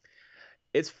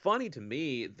it's funny to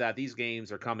me that these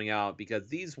games are coming out because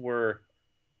these were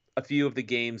a few of the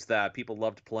games that people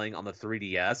loved playing on the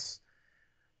 3DS,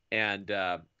 and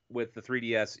with the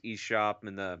 3DS eShop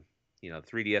and the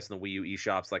 3DS and the Wii U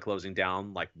eShops like closing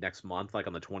down like next month, like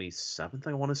on the 27th,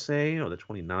 I want to say, or the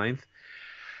 29th.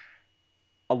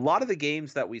 A lot of the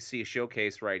games that we see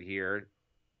showcased right here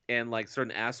and like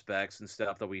certain aspects and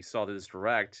stuff that we saw this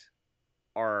direct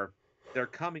are they're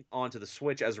coming onto the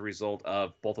Switch as a result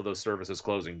of both of those services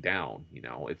closing down.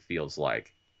 It feels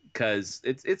like because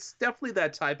it's definitely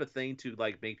that type of thing to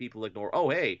like make people ignore. Oh,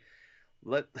 hey,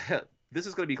 let this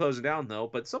is going to be closing down though,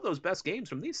 but some of those best games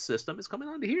from this system is coming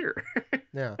onto here.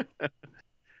 Yeah.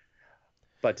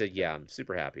 But yeah, I'm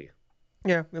super happy.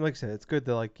 Yeah, and like I said, it's good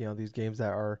that like these games that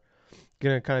are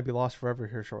gonna kind of be lost forever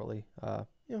here shortly,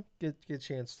 get a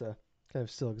chance to kind of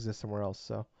still exist somewhere else.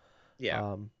 So,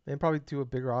 Yeah. and probably to a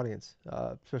bigger audience,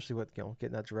 especially with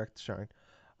getting that direct shine.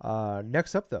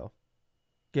 Next up though,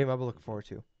 game I've been looking forward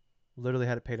to. Literally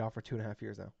had it paid off for 2.5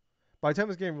 years now. By the time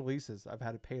this game releases, I've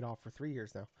had it paid off for 3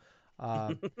 years now.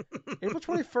 Uh, April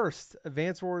 21st,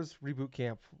 Advance Wars Reboot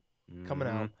Camp coming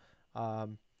Hmm. out.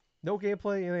 No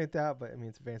gameplay, anything like that, but I mean,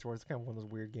 it's Advance Wars. It's kind of one of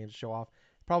those weird games to show off.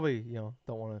 Probably, don't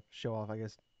want to show off, I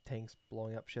guess, tanks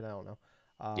blowing up shit. I don't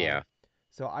know. Yeah.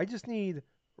 So I just need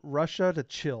Russia to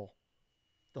chill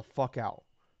the fuck out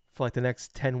for like the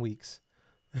next 10 weeks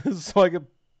so I can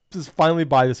just finally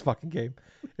buy this fucking game.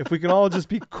 If we can all just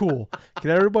be cool,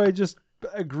 can everybody just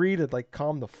agree to like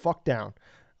calm the fuck down?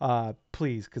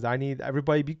 Please, because I need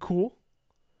everybody to be cool.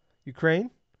 Ukraine,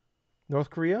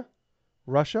 North Korea,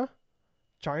 Russia,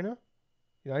 China,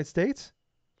 United States,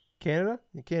 Canada.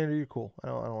 Canada, you're cool. I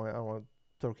don't want to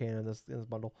throw Canada in this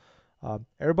bundle.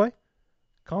 Everybody,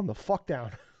 calm the fuck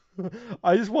down.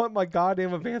 I just want my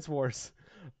goddamn Advance Wars.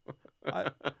 I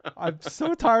I'm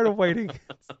so tired of waiting.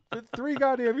 It's been 3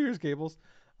 goddamn years, Gables.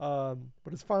 But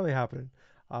it's finally happening.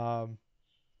 Um,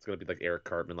 It's gonna be like Eric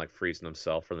Cartman like freezing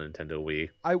himself for the Nintendo Wii.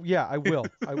 I will.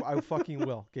 I fucking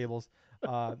will, Gables.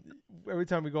 Uh, every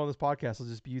time we go on this podcast, it'll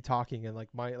just be you talking and like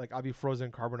I'll be frozen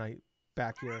in carbonite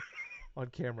back here on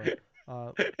camera.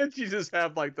 Uh, And you just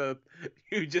have like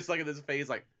you just like in this phase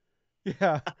like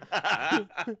yeah, and,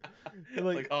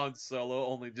 like Han Solo,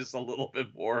 only just a little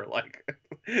bit more like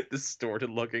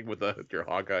distorted looking with your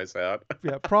Hawkeye's hat.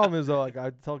 yeah. Problem is though, like I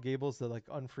tell Gables to like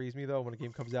unfreeze me though when a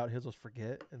game comes out, he'll just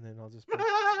forget, and then I'll just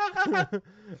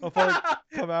I'll probably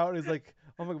come out and it's like,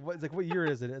 oh my, what, it's like, what year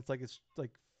is it? It's like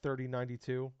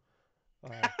 3092.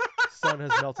 Sun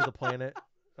has melted the planet.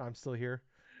 I'm still here.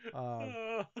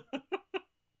 Um,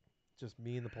 just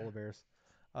me and the polar bears.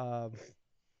 Um,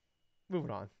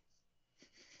 moving on.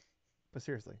 But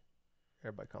seriously,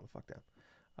 everybody calm the fuck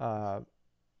down.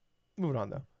 Moving on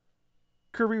though.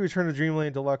 Kirby Return to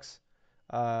Dreamland Deluxe.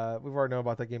 We've already known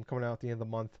about that game coming out at the end of the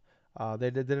month.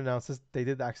 They did announce this. They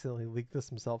did accidentally leak this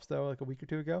themselves though, like a week or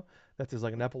two ago. That there's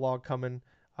like an epilogue coming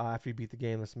after you beat the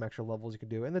game. There's some extra levels you can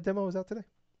do, and the demo is out today.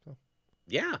 So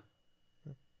Yeah.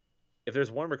 yeah, If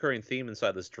there's one recurring theme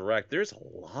inside this direct, there's a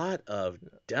lot of yeah,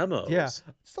 demos.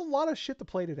 just a lot of shit to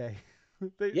play today.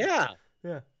 they, Yeah.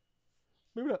 yeah,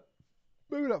 maybe not,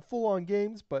 maybe not full on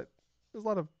games, but there's a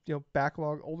lot of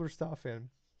backlog, older stuff, and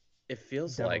It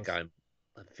feels like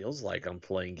demos. I'm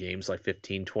playing games like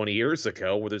 15, 20 years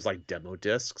ago where there's like demo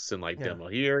discs and like Yeah, demo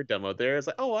here, demo there. It's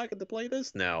like, oh, I get to play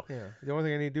this now. yeah. The only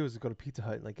thing I need to do is go to Pizza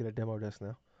Hut and like get a demo disc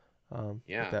now. With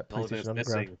Yeah. that The only thing PlayStation that's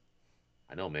Underground. missing,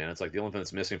 I know, man. It's like the only thing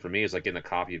that's missing for me is like getting a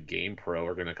copy of Game Pro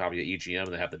or getting a copy of EGM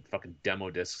and they have the fucking demo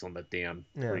discs on the damn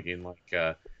Yeah. freaking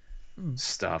like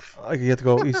stuff. Like you have to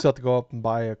go. You still have to go up and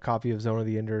buy a copy of Zone of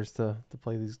the Enders to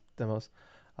play these demos.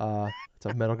 It's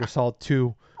a Metal Gear Solid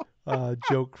 2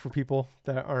 joke for people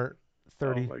that aren't Oh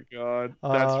 30. my god,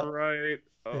 that's Uh, right.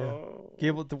 yeah. Oh.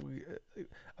 Gable, I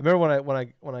remember when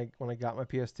I got my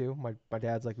PS2. My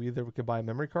dad's like, we can buy a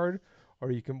memory card, or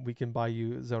we can buy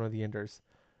you Zone of the Enders.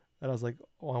 And I was like,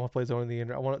 oh, I want to play Zone of the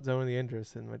Enders. I want Zone of the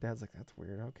Enders. And my dad's like, that's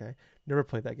weird. Okay, never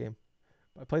played that game.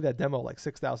 I played that demo like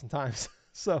 6,000 times.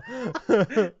 So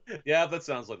Yeah, that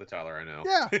sounds like the Tyler I know.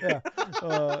 yeah,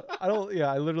 yeah. I don't. Yeah,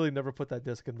 I literally never put that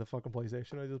disc in the fucking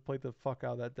PlayStation. I just played the fuck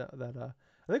out of that.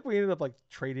 I think we ended up like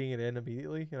trading it in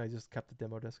immediately, and I just kept the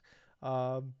demo disc.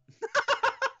 Um,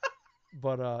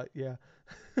 but yeah.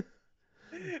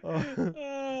 uh,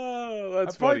 Oh, I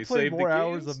that's probably funny. played Save the more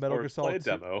hours of games Metal or Gear play a Solid 2.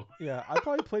 demo. Yeah, I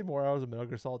probably played more hours of Metal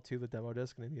Gear Solid 2, the demo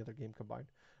disc, than any other game combined.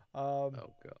 Oh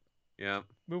god. Yeah.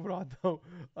 Moving on though,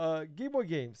 Game Boy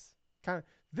games. Kind of.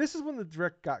 This is when the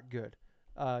direct got good.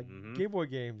 Mm-hmm. Game Boy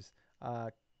games. Uh,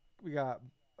 we got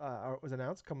was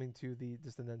announced coming to the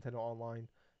just the Nintendo Online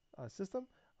system.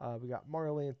 We got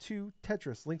Mario Land 2,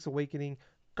 Tetris, Link's Awakening,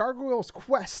 Gargoyle's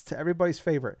Quest, everybody's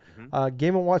favorite. Mm-hmm.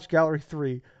 Game and Watch Gallery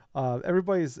 3,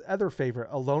 everybody's other favorite,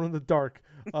 Alone in the Dark,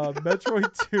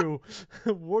 Metroid 2,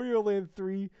 Wario Land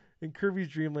 3, and Kirby's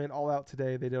Dream Land all out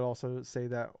today. They did also say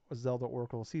that Zelda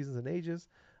Oracle Seasons and Ages,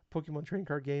 Pokemon Trading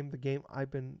Card Game, the game I've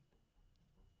been.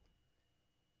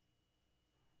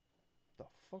 The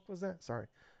fuck was that? Sorry.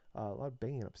 A lot of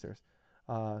banging upstairs.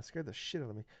 Scared the shit out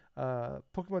of me.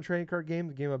 Pokemon Trading Card Game,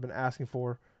 the game I've been asking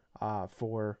for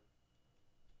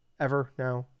ever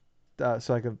now,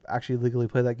 so I could actually legally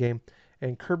play that game.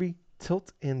 And Kirby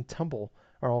Tilt and Tumble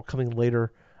are all coming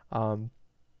later.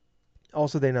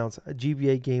 Also, they announced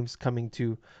GBA games coming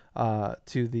to the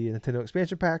Nintendo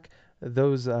expansion pack.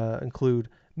 Those include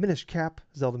Minish Cap,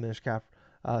 Zelda Minish Cap,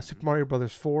 Super Mario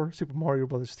Brothers 4, Super Mario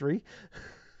Brothers 3.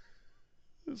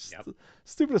 Yep.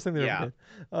 Stupidest thing they ever Yeah. did.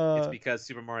 It's because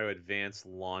Super Mario Advance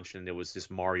launched and it was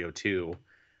just Mario 2.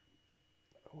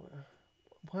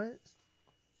 What?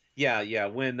 Yeah, yeah.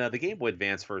 When the Game Boy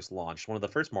Advance first launched, one of the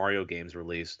first Mario games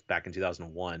released back in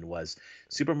 2001 was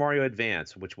Super Mario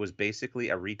Advance, which was basically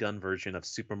a redone version of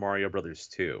Super Mario Brothers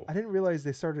 2. I didn't realize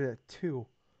they started at 2.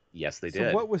 Yes, they So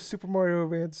did. what was Super Mario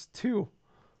Advance 2?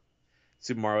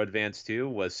 Super Mario Advance 2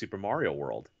 was Super Mario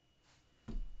World.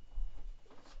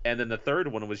 And then the third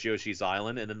one was Yoshi's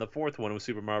Island, and then the fourth one was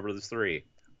Super Mario Brothers 3.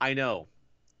 I know.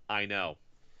 I know.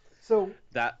 So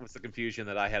That was the confusion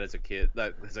that I had as a kid,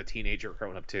 that as a teenager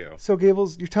growing up too. so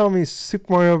Gables, you're telling me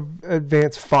Super Mario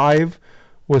Advance 5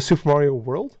 was Super Mario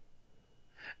World?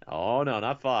 Oh no,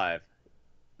 not 5.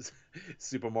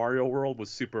 Super Mario World was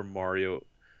Super Mario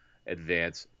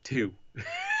Advance 2.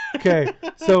 Okay,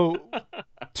 so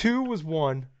 2 was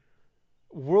 1,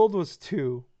 World was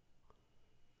 2,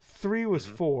 3 was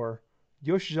Hmm. 4,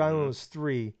 Yoshi's Island Hmm. was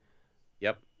 3.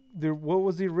 Yep. What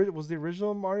was the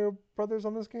original Mario Brothers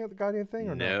on this game, the goddamn thing,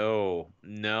 or no? No,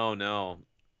 no, no,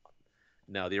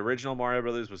 no. The original Mario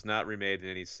Brothers was not remade in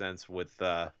any sense with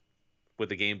the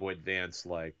Game Boy Advance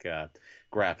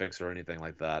graphics or anything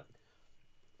like that.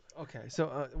 Okay, so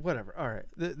whatever. All right,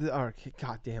 all right.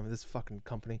 God damn it, this fucking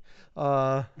company.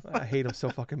 I hate them so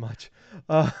fucking much.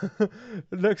 Uh,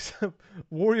 next up,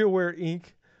 WarioWare Inc.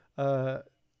 Uh,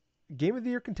 Game of the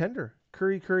Year contender,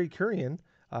 Kurian.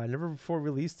 Never before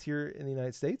released here in the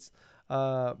United States.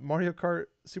 Mario Kart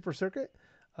Super Circuit,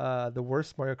 the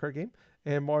worst Mario Kart game,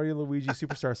 and Mario and Luigi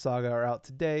Superstar Saga are out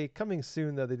today. Coming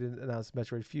soon, though they didn't announce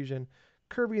Metroid Fusion,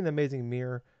 Kirby and the Amazing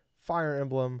Mirror, Fire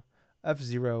Emblem, F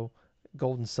Zero,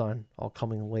 Golden Sun, all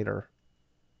coming later.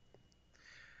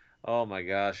 Oh my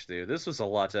gosh, dude, this was a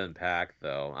lot to unpack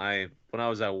though. When I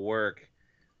was at work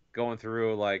going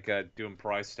through doing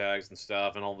price tags and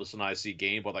stuff, and all of a sudden I see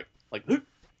Game Boy like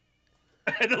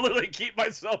I had to literally keep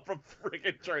myself from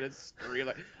freaking trying to scream.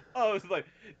 Like, oh,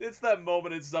 it's that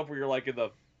moment and stuff where you're like in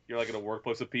a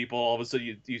workplace with people. All of a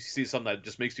sudden, you see something that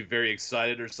just makes you very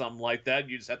excited or something like that.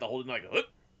 And you just have to hold it like,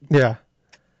 Yeah,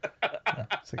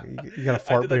 it's like you got to I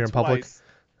fart did when you're that in public. twice.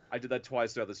 I did that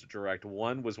twice throughout this direct.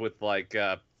 One was with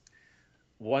the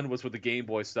Game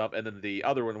Boy stuff, and then the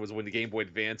other one was when the Game Boy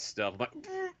Advance stuff. I'm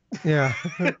Yeah,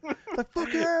 like, like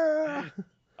fuck yeah,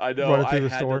 I know. running through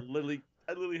the store.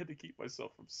 I literally had to keep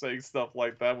myself from saying stuff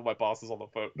like that when my boss is on the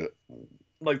phone,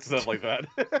 like stuff like that.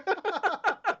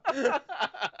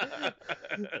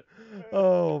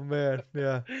 Oh man,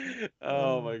 yeah.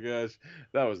 Oh my gosh,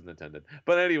 that wasn't intended.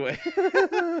 But anyway,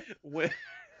 when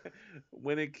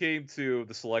when it came to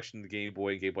the selection of the Game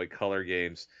Boy and Game Boy Color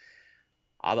games,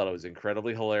 I thought it was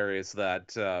incredibly hilarious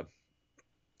that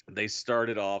they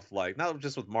started off like not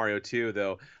just with Mario 2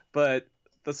 though, but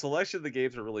the selection of the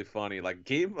games are really funny. Like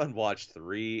Game & Watch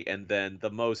 3, and then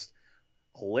the most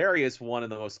hilarious one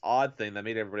and the most odd thing that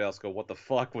made everybody else go, "What the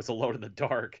fuck?" was Alone in the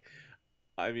Dark.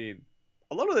 I mean,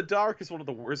 Alone in the Dark is one of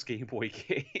the worst Game Boy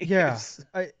Yeah, games.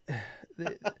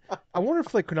 they- I wonder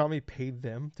if like Konami paid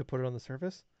them to put it on the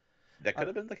surface. That I, could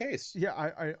have been the case.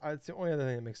 yeah, it's the only other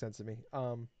thing that makes sense to me.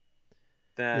 Yeah,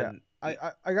 Then, I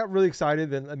got really excited,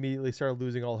 then immediately started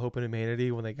losing all hope in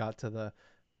humanity when they got to the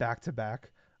back to back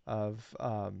of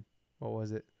what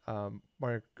was it?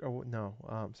 Mario. Oh no,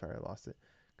 sorry, I lost it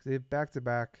because they back to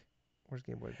back. Where's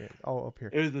Game Boy Advance? Oh, up here.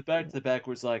 it was the back to back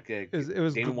was like a It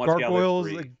was Game & Watch Gallery Gargoyles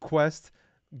 3. Quest,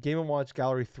 Game and Watch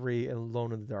Gallery 3, and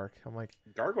Alone in the Dark. I'm like,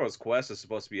 Gargoyle's Quest is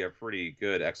supposed to be a pretty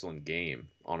good, excellent game,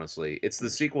 honestly. It's the I'm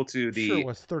sequel to sure it the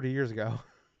was 30 years ago.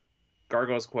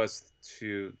 Gargoyle's Quest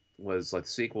 2. was like the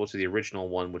sequel to the original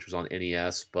one, which was on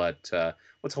NES. But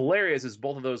what's hilarious is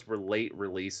both of those were late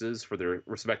releases for their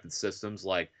respective systems,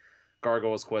 like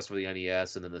Gargoyle's Quest for the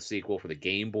NES, and then the sequel for the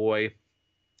Game Boy.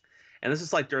 And this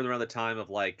is like during around the time of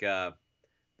like the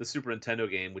Super Nintendo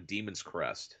game with Demon's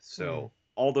Crest. Hmm. So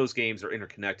all those games are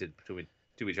interconnected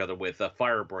to each other with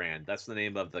Firebrand. That's the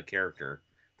name of the character,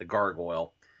 the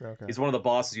gargoyle. Okay. He's one of the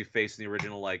bosses you face in the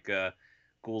original like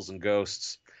Ghouls and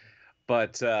Ghosts.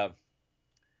 But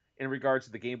in regards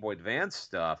to the Game Boy Advance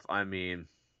stuff, I mean,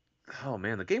 oh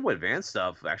man, the Game Boy Advance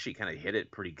stuff actually kind of hit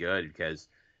it pretty good because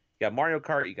you got Mario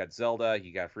Kart, you got Zelda,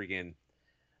 you got freaking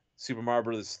Super Mario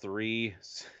Bros. 3,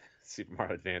 Super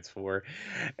Mario Advance 4,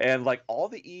 and like all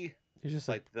the You just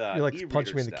like you the like punch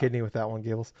e-reader me in the stuff. kidney with that one,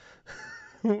 Gables.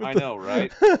 With I the- know,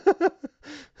 right?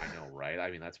 I know, right? I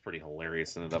mean, that's pretty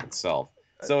hilarious in and of itself.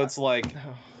 So I- it's like,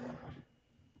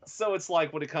 oh,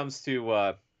 when it comes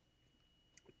to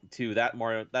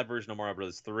that version of Mario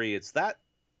Bros. 3, it's that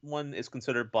one is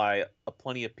considered by a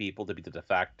plenty of people to be the de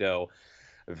facto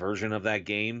version of that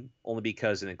game, only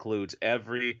because it includes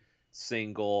every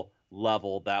single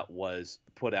level that was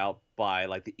put out by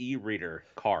like the e-reader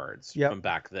cards Yep. from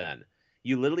back then.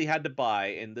 You literally had to buy,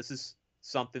 and this is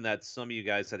something that some of you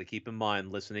guys had to keep in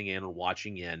mind listening in or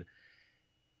watching in.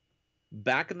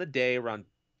 Back in the day, around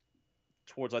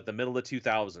towards like the middle of the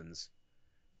 2000s,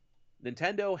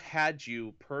 Nintendo had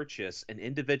you purchase an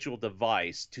individual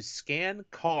device to scan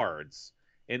cards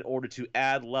in order to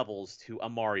add levels to a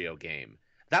Mario game.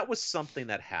 That was something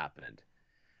that happened.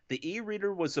 The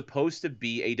e-reader was supposed to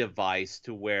be a device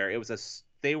to where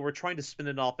they were trying to spin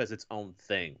it off as its own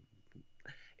thing.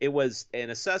 It was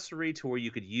an accessory to where you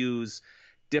could use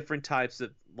different types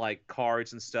of like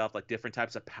cards and stuff, like different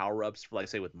types of power-ups for like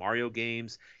say with Mario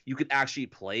games. You could actually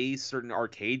play certain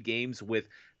arcade games with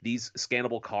these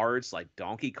scannable cards like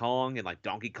Donkey Kong and like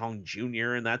Donkey Kong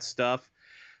Jr. and that stuff.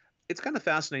 It's kind of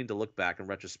fascinating to look back in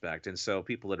retrospect, and so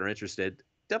people that are interested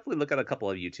definitely look at a couple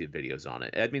of YouTube videos on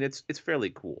it. I mean, it's fairly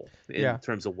cool in yeah.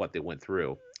 terms of what they went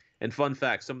through. And fun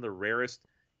fact, some of the rarest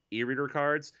e-reader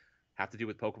cards have to do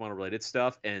with Pokemon related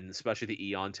stuff, and especially the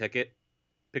Eon ticket.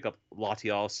 Pick up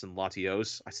Latios and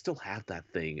Latios. I still have that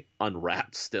thing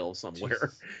unwrapped still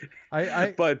somewhere. Jesus.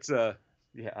 I But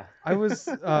yeah. I was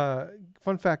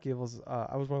fun fact, Gables.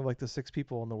 I was one of like the 6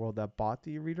 people in the world that bought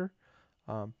the e-reader.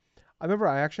 Um, I remember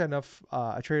I actually had enough.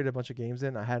 I traded a bunch of games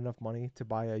in. I had enough money to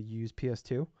buy a used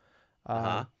PS2.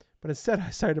 Uh-huh. But instead, I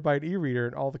decided to buy an e-reader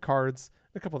and all the cards,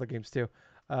 a couple other games too.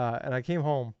 And I came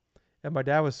home, and my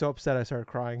dad was so upset I started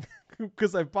crying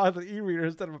because I bought the e-reader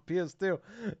instead of a PS2.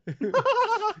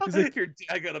 He's like, Your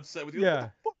dad got upset with you. yeah,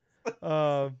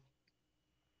 um,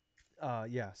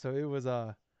 yeah. So it was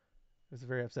a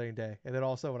very upsetting day. And then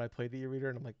also when I played the e-reader,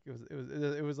 and I'm like,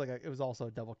 it was also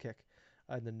a double kick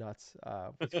in the nuts.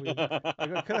 Between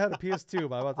I could have had a PS2,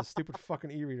 but I bought the stupid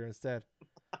fucking e-reader instead.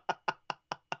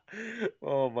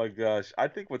 Oh my gosh. I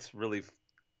think what's really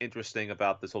interesting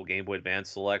about this whole Game Boy Advance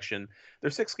selection,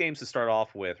 there's 6 games to start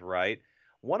off with, right?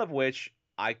 One of which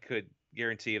I could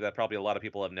guarantee that probably a lot of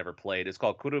people have never played. It's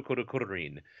called Kuru Kuru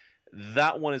Kururin.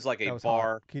 That one is like a That was hot.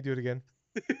 bar. Can you do it again?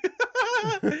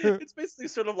 It's basically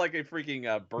sort of like a freaking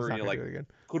He's bird. not You're gonna do like it again.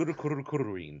 Kuru Kuru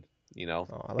Kururin. You know,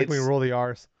 Oh, I like when you roll the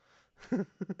R's.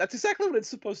 that's exactly what it's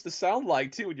supposed to sound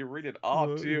like too when you read it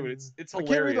off too. It's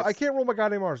hilarious. I can't roll my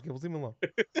goddamn R's, Gibbles. Leave me alone.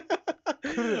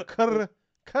 I got a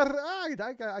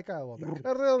little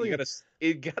bit.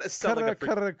 You gotta sound like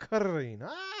a freak.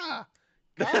 Ah,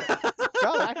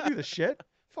 God, I can do the shit.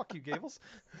 Fuck you, Gables.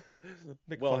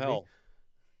 Make Well, fun of me. hell,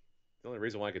 the only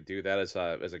reason why I could do that is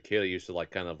as a kid I used to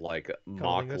like kind of like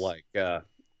mock Cunnilingus? like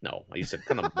no, I used to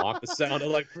kind of mock the sound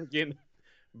of like freaking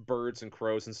birds and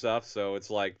crows and stuff. So it's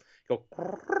like go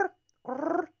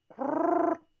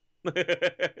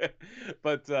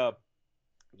but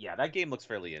yeah, that game looks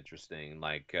fairly interesting.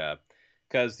 Like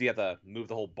because you have to move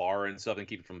the whole bar and stuff and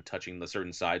keep it from touching the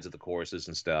certain sides of the courses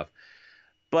and stuff.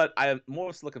 But I'm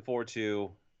most looking forward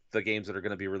to the games that are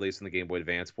going to be released in the Game Boy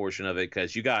Advance portion of it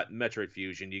because you got Metroid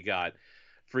Fusion, you got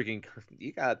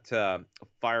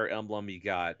Fire Emblem, you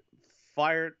got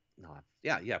Fire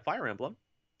Emblem,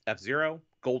 F-Zero,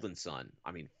 Golden Sun.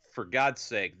 I mean, for God's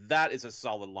sake, that is a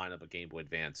solid lineup of Game Boy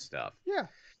Advance stuff. Yeah.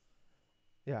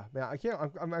 Yeah, man, I can't.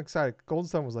 I'm excited. Golden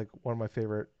Sun was like one of my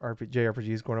favorite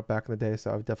JRPGs growing up back in the day, so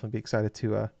I would definitely be excited to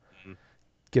Mhm.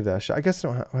 give that a shot. I guess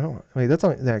I don't. I mean, that's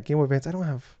on that Game Boy Advance. I don't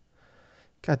have.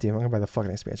 God damn, I'm gonna buy the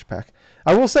fucking expansion pack.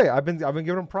 I will say I've been giving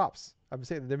them props. I've been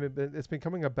saying it's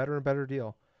becoming a better and better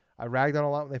deal. I ragged on a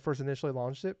lot when they first initially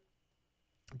launched it,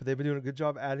 but they've been doing a good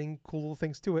job adding cool little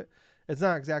things to it. It's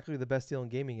not exactly the best deal in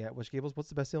gaming yet. Which Gables, what's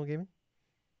the best deal in gaming?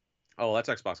 Oh, that's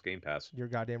Xbox Game Pass. You're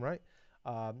goddamn right.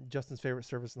 Justin's favorite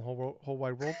service in the whole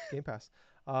wide world, Game Pass.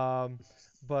 Um,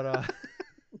 but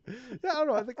yeah, I don't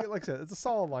know. I think, like I said, it's a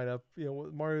solid lineup. You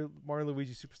know, Mario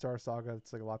Luigi Superstar Saga.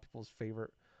 It's like a lot of people's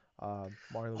favorite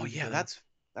Mario Oh Luigi yeah, game.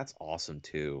 that's awesome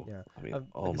too. Yeah. I mean, Like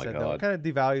oh I my said, though, it god. kind of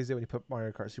devalues it when you put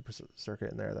Mario Kart Super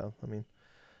Circuit in there, though. I mean,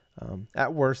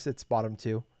 at worst, it's bottom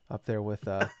two up there with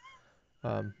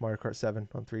Mario Kart 7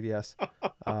 on 3DS.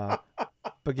 Uh,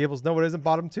 but Gables, no, it isn't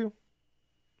bottom two.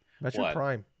 Metroid What?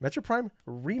 Prime. Metroid Prime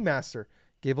Remaster.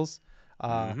 Gables.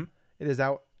 Uh, Hmm. it is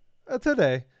out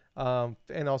today.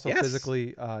 And also Yes. physically,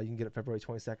 you can get it February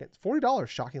 22nd. $40,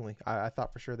 shockingly. I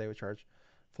thought for sure they would charge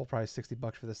full price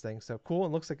 $60 for this thing. So cool.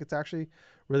 And looks like it's actually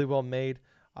really well made.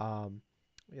 Um,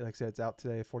 like I said, it's out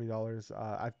today, $40.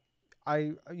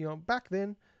 Back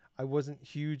then, I wasn't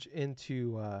huge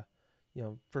into,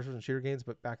 first person shooter games,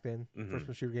 but back then, first Hmm.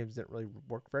 person shooter games didn't really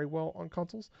work very well on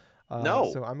consoles.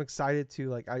 No. So I'm excited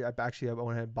to I actually I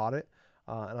went ahead and bought it,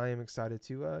 and I am excited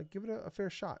to give it a fair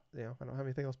shot. You know, I don't have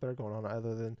anything else better going on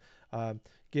other than um,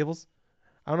 Gables.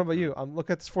 I don't know about Mm. you. I'm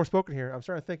looking at this Forspoken here. I'm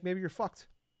starting to think maybe you're fucked.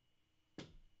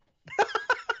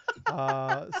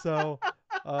 So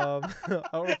I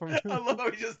don't know if I I'm. love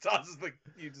how he just tosses the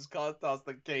toss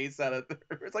the case at it.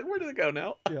 It's like, where did it go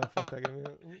now? Yeah, fuck that. Give me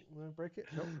break it.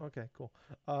 Nope. Okay, cool.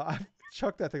 I've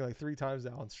chucked that thing like 3 times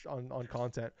now on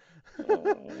content.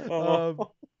 Oh,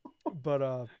 um,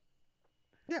 but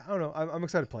yeah, I don't know. I'm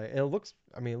excited to play it. And it looks,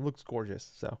 I mean, it looks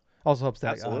gorgeous. So also helps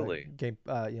that absolutely. games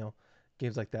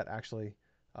like that actually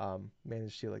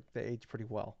manage to like they age pretty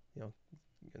well. You know,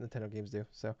 Nintendo games do.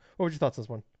 So what were your thoughts on this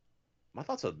one? My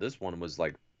thoughts on this one was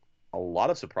like a lot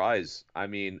of surprise. I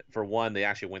mean, for one, they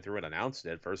actually went through and announced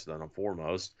it first and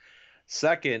foremost.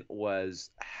 Second was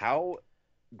how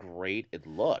great it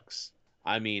looks.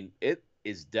 I mean, it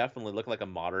is definitely look like a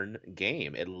modern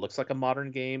game. It looks like a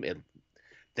modern game.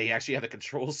 They actually have a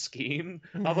control scheme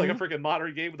of like a Mm-hmm. freaking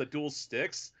modern game with the dual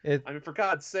sticks. It I mean, for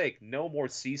God's sake, no more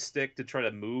C stick to try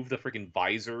to move the freaking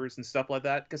visors and stuff like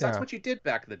that, because that's yeah. what you did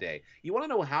back in the day. You want to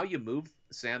know how you move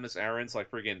Samus Aran's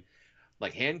like freaking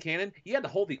like hand cannon? You had to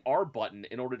hold the R button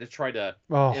in order to try to,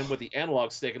 and with Oh, the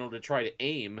analog stick in order to try to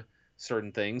aim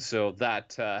certain things. So that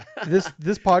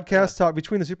this podcast talk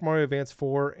between the Super Mario Advance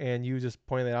 4 and you just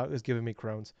pointing that out is giving me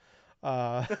crones.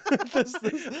 Uh, this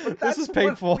this but this is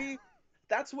painful.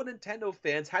 that's what Nintendo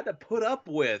fans had to put up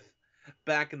with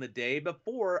back in the day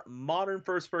before modern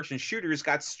first person shooters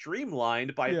got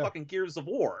streamlined by Yeah. fucking Gears of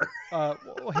War.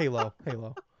 Well, Halo.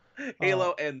 Uh,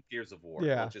 Halo and Gears of War. Let's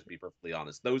yeah, just be perfectly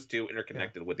honest. Those two yeah,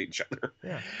 interconnected with each other.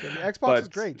 yeah. I mean, Xbox is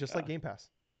But great, just like Game Pass.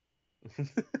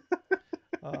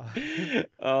 Uh,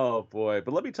 oh boy.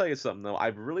 But let me tell you something though. I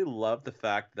really love the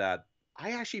fact that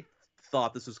I actually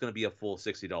thought this was going to be a full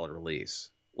 $60 release.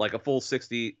 Like a full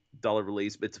 $60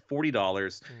 release. It's $40.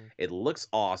 mm, It looks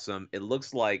awesome. It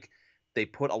looks like they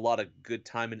put a lot of good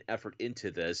time and effort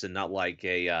into this and not like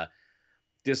a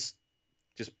just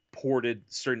just ported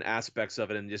certain aspects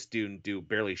of it and just do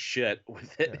barely shit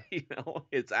with it. yeah, You know,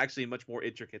 it's actually much more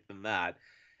intricate than that.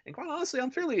 And quite honestly,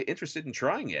 I'm fairly interested in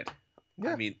trying it. I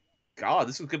yeah, mean, God,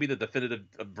 this could be the definitive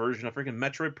version of freaking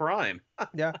Metroid Prime.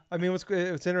 yeah. I mean, what's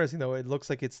interesting though, it looks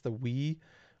like it's the Wii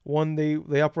one they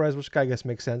upres, which I guess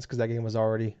makes sense because that game was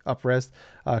already upres.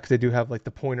 Because they do have like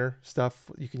the pointer stuff.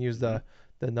 You can use Hmm. the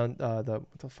what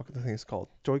the fuck the thing is called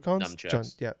Joy Cons.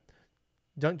 Nunchucks. Yeah,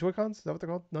 Joy Cons. Is that what they're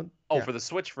called? None. Oh, Yeah, for the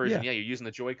Switch version, yeah, yeah, you're using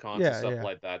the Joy Cons and yeah, stuff yeah,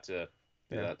 like that to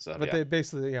do yeah. that stuff. But Yeah. they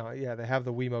basically, yeah, they have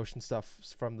the Wii motion stuff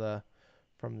from the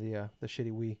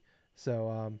shitty Wii.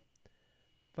 So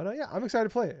but yeah, I'm excited to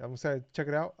play it. I'm excited to check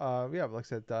it out. Yeah, like I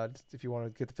said, if you want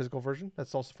to get the physical version,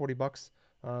 that's also $40.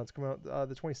 It's coming out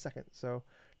the 22nd. So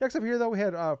next up here, though, we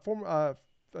had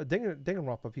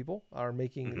Danganronpa people are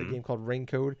making the Hmm. game called Rain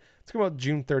Code. It's coming out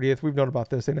June 30th. We've known about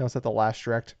this. They announced at the last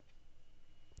direct.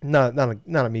 Not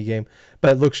a me game,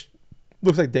 but it looks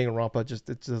like Danganronpa. Just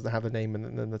it doesn't have the name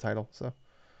in the title. So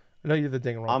I know you're the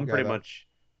Danganronpa I'm guy pretty though. much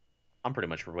I'm pretty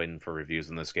much waiting for reviews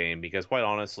in this game because, quite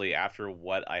honestly, after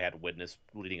what I had witnessed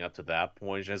leading up to that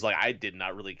point, it's like I did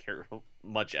not really care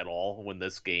much at all when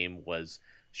this game was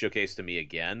showcased to me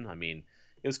again. I mean,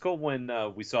 it was cool when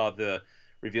we saw the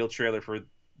reveal trailer for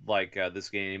this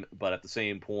game, but at the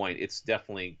same point, it's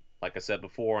definitely like I said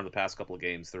before in the past couple of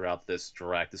games throughout this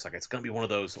direct. It's like it's gonna be one of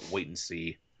those wait and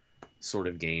see sort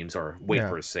of games or wait Yeah,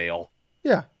 for a sale.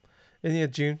 yeah. And yeah,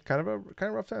 June kind of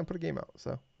rough time to put a game out.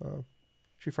 So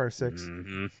Street Fighter 6,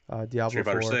 Hmm. Diablo Street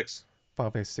Fighter 4, Six.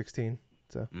 Final Fantasy 16.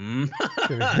 So Mm.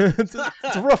 it's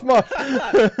a rough month.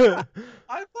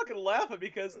 I fucking laughing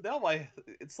because now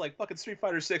it's like fucking Street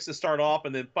Fighter 6 to start off,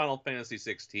 and then Final Fantasy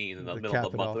 16 in the To middle of cap the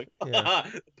it month.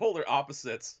 off. Yeah. Polar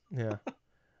opposites. Yeah.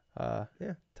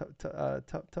 Yeah.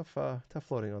 Tough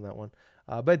floating on that one.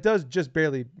 But it does just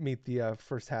barely meet the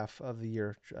first half of the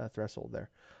year threshold there.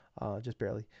 Just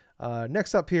barely.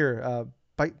 Next up here,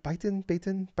 Baiten.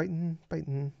 Batten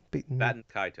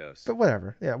Kaitos. But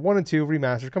whatever. Yeah, 1 and 2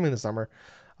 remasters coming this summer.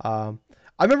 I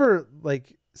remember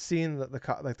like seeing like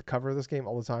the cover of this game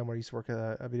all the time when I used to work at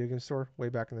a video game store way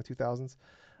back in the 2000s.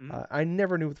 Mm. I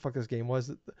never knew what the fuck this game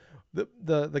was. The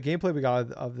gameplay we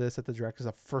got of this at the direct is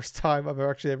the first time I've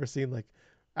actually ever seen like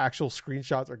actual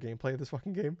screenshots or gameplay of this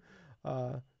fucking game.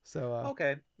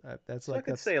 Okay, That's so like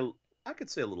that's I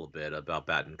could say a little bit about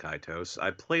Batten Kaitos.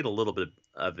 I played a little bit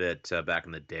of it back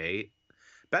in the day.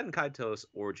 Batten Kaitos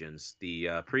Origins, the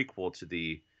prequel to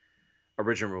the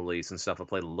original release and stuff, I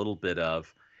played a little bit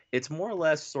of. It's more or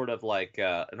less sort of like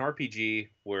an RPG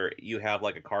where you have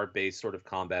like a card-based sort of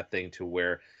combat thing to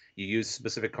where you use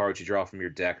specific cards you draw from your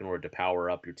deck in order to power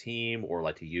up your team, or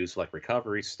like to use like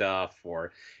recovery stuff,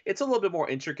 or it's a little bit more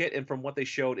intricate. And from what they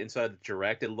showed inside the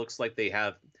direct, it looks like they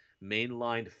have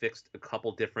mainlined fixed a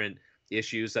couple different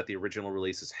issues that the original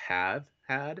releases have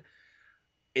had.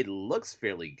 It looks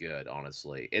fairly good,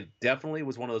 honestly. It definitely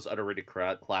was one of those underrated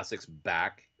classics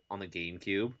back on the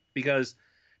GameCube because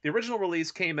the original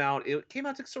release came out. It came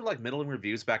out to sort of like middling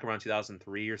reviews back around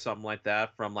 2003 or something like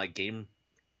that from like game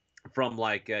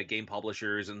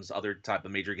publishers and other type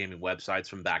of major gaming websites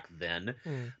from back then.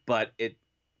 But it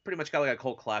pretty much got like a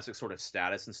cult classic sort of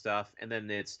status and stuff. And then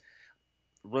its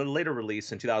later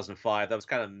release in 2005, that was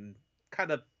kind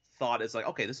of thought as like,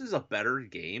 okay, this is a better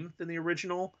game than the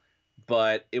original,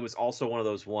 but it was also one of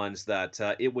those ones that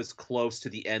it was close to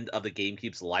the end of the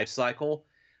GameCube's life cycle,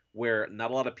 where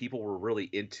not a lot of people were really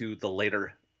into the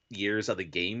later years of the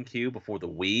GameCube before the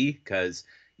Wii, because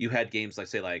you had games like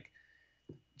say like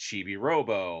Chibi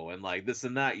Robo and like this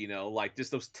and that, like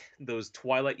just those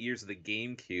Twilight years of the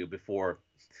GameCube before,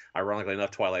 ironically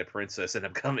enough, Twilight Princess ended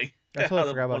up coming I out totally of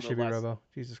forgot one about of the Chibi last. Robo.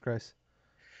 Jesus Christ.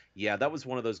 Yeah, that was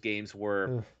one of those games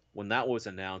where Ugh. when that was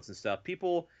announced and stuff,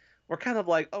 people were kind of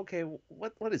like, okay,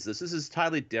 what is this? This is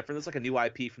entirely different. It's like a new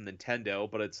IP from Nintendo,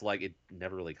 but it's like it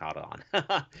never really caught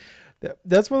on.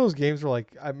 That's one of those games where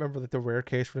like I remember like the rare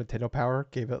case for Nintendo Power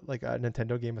gave it like a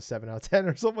Nintendo game a 7 out of 10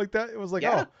 or something like that. It was like,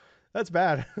 Yeah, oh, that's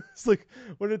bad. It's like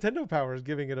when Nintendo Power is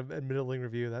giving it a middling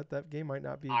review, that game might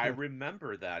not be I good.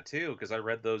 remember that too because I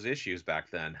read those issues back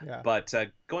then. Yeah. But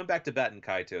going back to Batten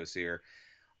Kaitos here,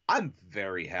 I'm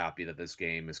very happy that this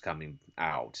game is coming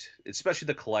out, especially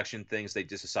the collection things. They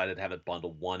just decided to have it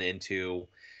bundled 1 and 2.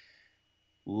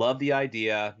 Love the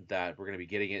idea that we're going to be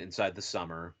getting it inside the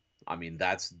summer. I mean,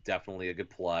 that's definitely a good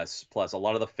plus. Plus, a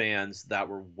lot of the fans that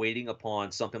were waiting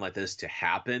upon something like this to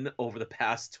happen over the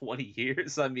past 20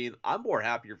 years, I mean, I'm more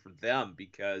happier for them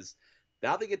because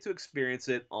now they get to experience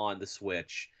it on the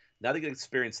Switch. Now they get to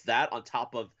experience that on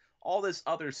top of all this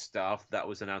other stuff that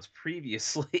was announced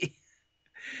previously.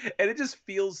 And it just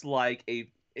feels like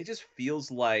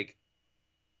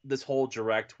this whole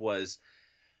direct was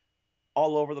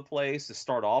all over the place to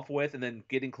start off with, and then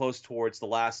getting close towards the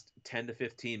last 10 to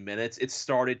 15 minutes, it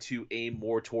started to aim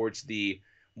more towards the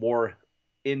more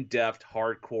in-depth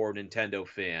hardcore Nintendo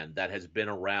fan that has been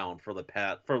around for the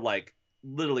past for like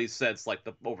literally since like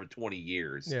the over 20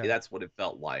 years. Yeah. That's what it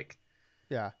felt like.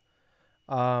 Yeah.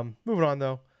 Moving on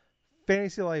though.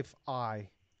 Fantasy Life I,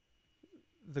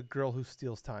 the girl who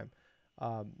steals time.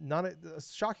 Not a,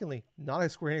 shockingly not a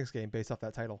Square Enix game based off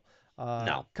that title.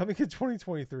 No. Coming in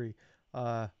 2023.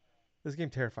 Uh, this game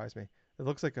terrifies me. It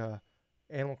looks like a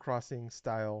Animal Crossing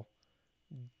style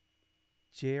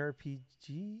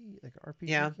JRPG, like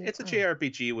Yeah, RPG game. it's a I don't know.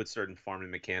 JRPG with certain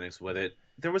farming mechanics with it.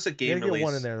 There was a You game gotta get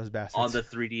one in release there, those on bastards. the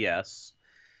 3DS.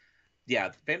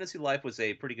 Yeah, Fantasy Life was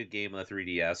a pretty good game on the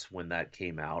 3DS when that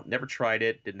came out. Never tried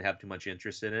it, didn't have too much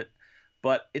interest in it.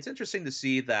 But it's interesting to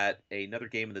see that another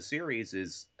game in the series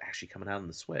is actually coming out on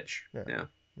the Switch. Yeah, Yeah.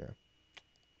 yeah.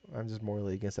 I'm just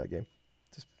morally against that game.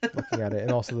 Just looking at it,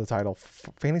 and also the title,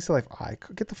 Fantasy Life I.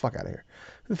 Get the fuck out of here.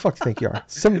 Who the fuck do you think you are?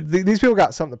 These people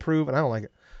got something to prove, and I don't like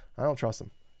it. I don't trust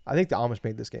them. I think the Amish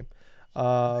made this game.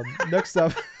 Next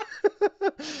up,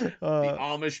 The uh,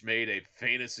 Amish made a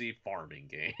fantasy farming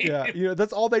game. yeah,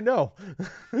 that's all they know.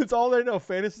 It's all they know: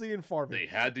 fantasy and farming. They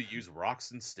had to use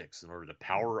rocks and sticks in order to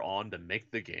power on to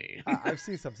make the game. I've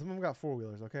seen some. Some of them got 4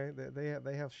 wheelers. Okay,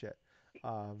 they have shit.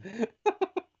 Um,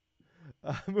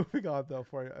 moving on though,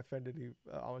 before I offend any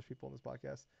Amish people in this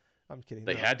podcast. I'm kidding.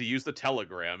 They They're had to use the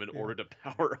telegram in Yeah. order to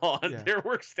power on Yeah. their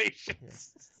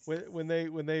workstations. when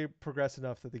they progress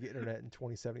enough that they get internet in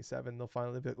 2077, they'll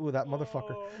finally be like, ooh, that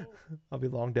motherfucker. Oh, I'll be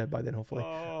long dead by then, hopefully.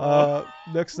 oh.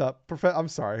 Next up, I'm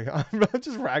sorry, I'm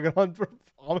just ragging on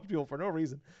Amish people for no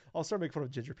reason. I'll start making fun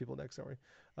of ginger people next, sorry.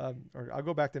 Or I'll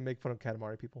go back to make fun of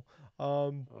Katamari people.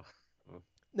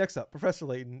 Next up, Professor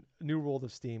Layton, New World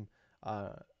of Steam.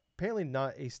 Apparently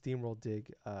not a SteamWorld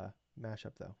Dig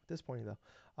mashup though. Disappointing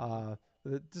though.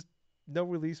 Just no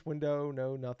release window,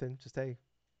 no nothing. Just hey,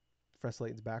 Professor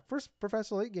Layton's back. First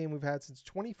Professor Layton game we've had since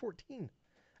 2014.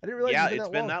 I didn't realize Yeah, it's it's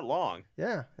been been that long. that long.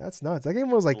 Yeah, that's nuts. That game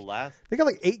was like The last they got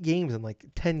like 8 games in like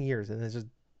 10 years and it just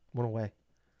went away.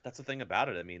 That's the thing about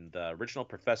it. I mean, the original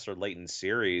Professor Layton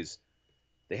series,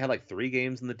 they had like 3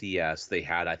 games in the DS. They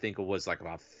had, I think it was like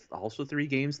about also 3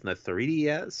 games in the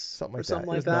 3DS Something or like something that. It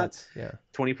like was that. nuts. Yeah.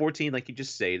 2014, like you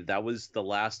just said, that was the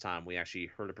last time we actually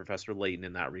heard of Professor Layton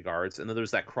in that regards. And then there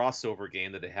was that crossover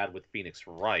game that it had with Phoenix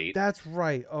Wright. That's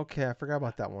right. Okay, I forgot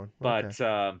about that one. Okay.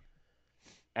 But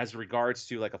as regards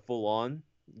to like a full-on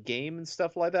game and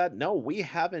stuff like that, no, we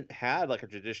haven't had like a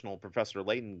traditional Professor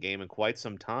Layton game in quite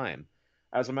some time.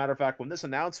 As a matter of fact, when this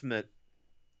announcement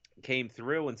came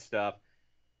through and stuff,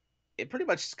 it pretty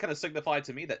much kind of signified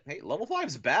to me that hey, Level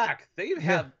 5's back. They Yeah.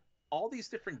 have all these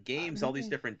different games, all these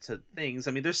different things.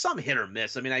 I mean, there's some hit or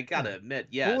miss. I mean, I gotta admit,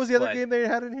 yes. What was the other game they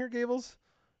had in here, Gables?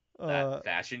 That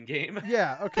fashion game.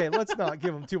 Yeah. Okay. Let's not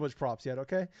give them too much props yet.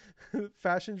 Okay.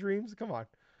 Fashion Dreams. Come on.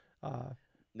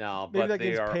 No, Maybe but that they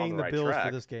game's are on paying the the right bills track.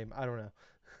 for this game. I don't know.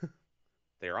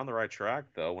 They are on the right track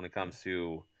though when it comes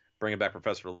to bringing back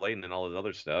Professor Layton and all this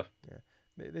other stuff. Yeah.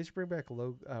 They should bring back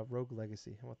Rogue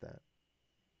Legacy. How about that?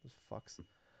 Those fucks.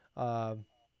 That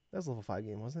was a level 5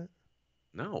 game, wasn't it?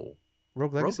 No.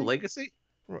 Rogue Legacy? Rogue Legacy?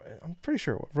 I'm pretty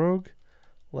sure. Rogue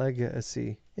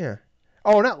Legacy. Yeah.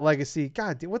 Oh, not Legacy.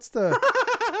 God, dude, what's that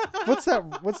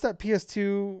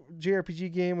PS2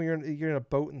 JRPG game where you're in a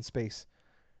boat in space?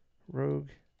 Rogue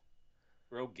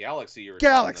Galaxy you were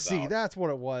Galaxy. talking about. That's what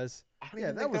it was. I don't Yeah,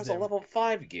 even that think was that was a level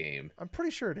 5 game. I'm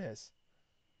pretty sure it is.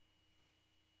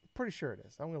 Pretty sure it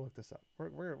is. I'm gonna look this up.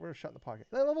 We're shutting the pocket.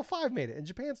 Level 5 made it in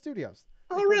Japan Studios.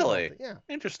 Oh, really? Yeah.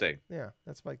 Interesting. Yeah.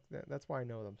 That's why I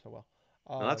know them so well.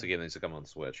 Well, that's a game that needs to come on the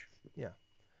Switch. Yeah.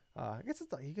 I guess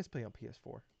you guess play on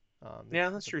PS4. Yeah,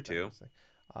 that's true too.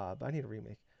 But I need a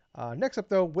remake. Next up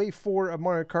though, Wave 4 of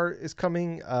Mario Kart is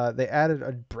coming. They added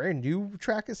a brand new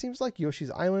track, it seems like,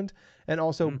 Yoshi's Island, and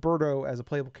also Birdo as a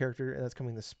playable character, and that's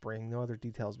coming this spring. No other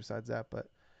details besides that, but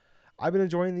I've been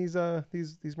enjoying these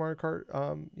Mario Kart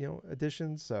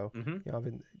additions. So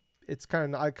it's I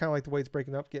kind of like the way it's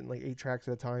breaking up, getting like 8 tracks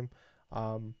at a time.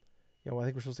 I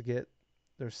think we're supposed to get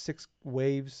there's 6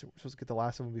 waves. We're supposed to get the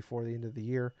last of them before the end of the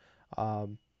year.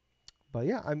 But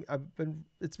yeah,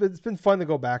 it's been fun to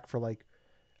go back for like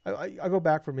I go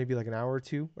back for maybe like an hour or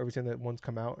two every time that one's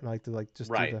come out, and I like to like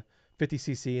just do the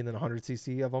 50cc and then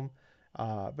 100cc of them.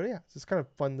 But yeah, it's just kind of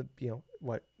fun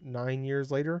that 9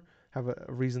 years later have a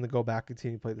reason to go back and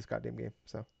continue to play this goddamn game.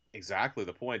 So exactly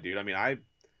the point, dude. I mean, I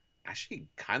actually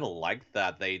kind of liked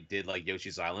that they did like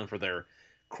Yoshi's Island for their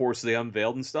course they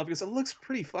unveiled and stuff because it looks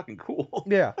pretty fucking cool.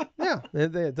 Yeah.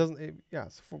 It doesn't. So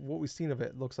for what we've seen of it,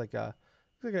 it looks like a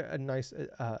nice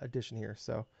addition here.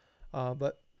 So,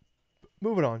 but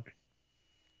moving on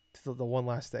to the one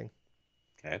last thing.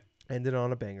 Okay. Ended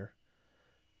on a banger.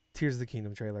 Tears of the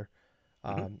Kingdom trailer.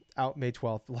 Out May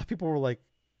 12th. A lot of people were like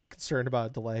concerned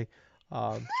about a delay.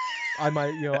 I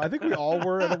might, I think we all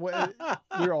were.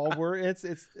 We all were. It's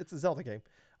a Zelda game.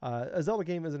 A Zelda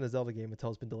game isn't a Zelda game until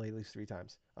it's been delayed at least 3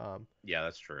 times. Yeah,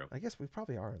 that's true. I guess we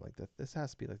probably are like that. This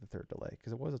has to be like the 3rd delay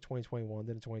because it was a 2021,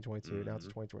 then a 2022, now it's a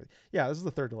 2020. Yeah, this is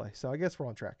the 3rd delay, so I guess we're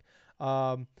on track.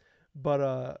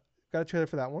 But got a trailer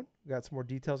for that one. We got some more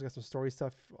details. Got some story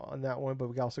stuff on that one, but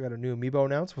we also got a new Amiibo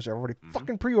announced, which I've already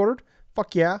fucking pre-ordered.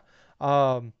 Fuck yeah.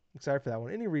 Excited for that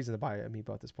one. Any reason to buy an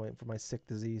Amiibo at this point for my sick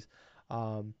disease.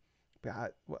 When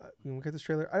we get this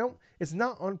trailer, it's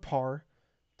not on par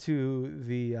to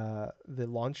the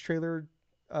launch trailer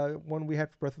one we had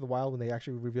for Breath of the Wild when they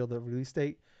actually revealed the release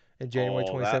date in January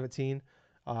 2017.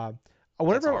 That's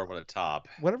hard one to top.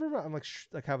 Whenever I'm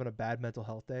like having a bad mental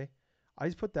health day, I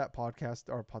just put that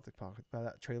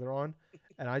that trailer on,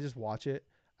 and I just watch it,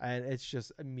 and it's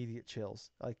just immediate chills.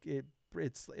 Like it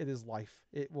is life.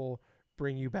 It will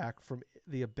bring you back from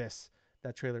the abyss.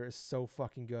 That trailer is so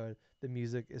fucking good. The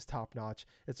music is top notch.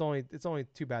 It's only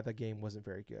too bad that game wasn't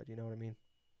very good. You know what I mean?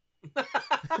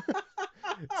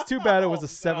 It's too bad it was the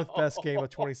 7th best game of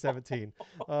 2017.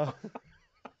 I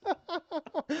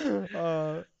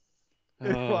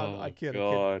kid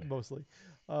mostly.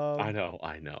 I um, know,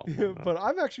 I know, I yeah, know. but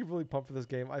I'm actually really pumped for this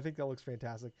game. I think that looks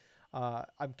fantastic.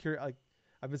 I'm curious. Like,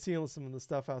 I've been seeing some of the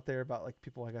stuff out there about like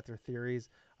people that got their theories.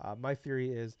 My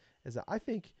theory is that I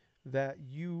think that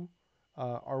you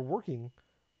are working.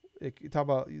 You talk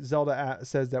about Zelda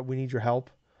says that we need your help.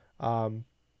 Um,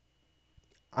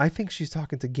 I think she's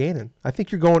talking to Ganon. I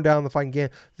think you're going down the fighting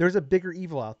Ganon. There's a bigger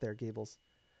evil out there, Gables.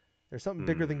 There's something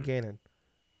bigger than Hmm. Ganon,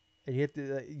 and you have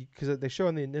to because they show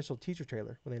in the initial teaser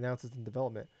trailer when they announce it's in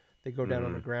development. They go down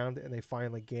on the Hmm. ground and they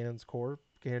find like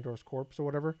Ganondorf's corpse or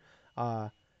whatever. Uh,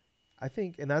 I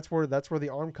think, and that's where the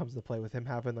arm comes into play with him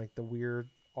having like the weird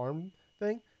arm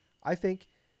thing. I think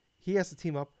he has to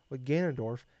team up with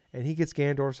Ganondorf, and he gets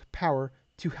Ganondorf's power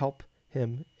to help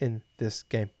him in this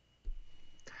game.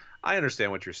 I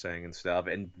understand what you're saying and stuff,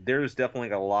 and there's definitely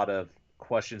a lot of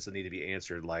questions that need to be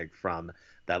answered, like from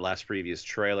that last previous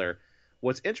trailer.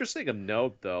 What's interesting of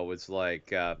note, though, is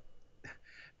like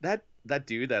that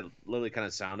dude that literally kind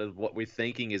of sounded what we're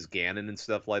thinking is Ganon and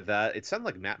stuff like that. It sounded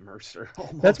like Matt Mercer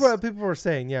That's what almost. people were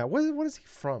saying. Yeah, what is he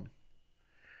from?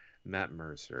 Matt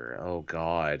Mercer. Oh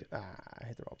God. I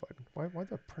hit the wrong button. Why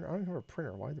the printer? I don't have a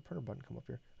printer. Why did the printer button come up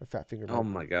here? A fat finger Oh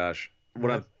button. my gosh.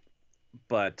 What What? I'm.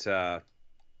 But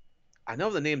I know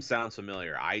the name sounds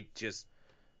familiar. I just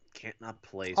can't not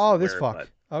place Oh, this where. fuck.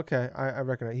 But Okay, I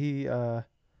recognize.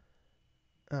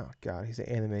 Oh god, he's an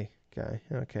anime guy.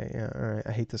 Okay, yeah, all right.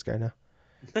 I hate this guy now.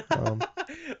 Um,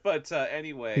 but he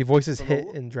anyway, voices from Hit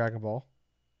the in Dragon Ball,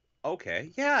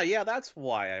 okay, yeah, yeah, that's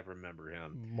why I remember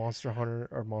him. Monster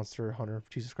Hunter.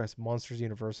 Jesus Christ, Monsters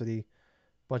University,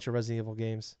 bunch of Resident Evil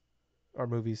games or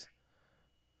movies.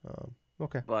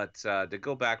 Okay. But to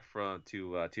go back from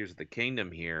to Tears of the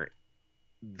Kingdom here,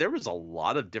 there was a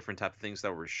lot of different type of things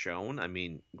that were shown. I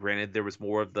mean, granted, there was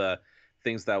more of the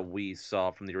things that we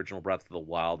saw from the original Breath of the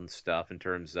Wild and stuff in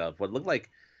terms of what looked like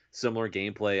similar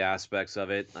gameplay aspects of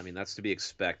it. I mean, that's to be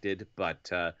expected,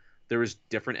 but there was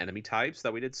different enemy types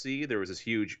that we did see. There was this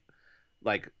huge,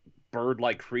 like,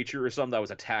 bird-like creature or something that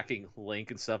was attacking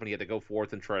Link and stuff, and he had to go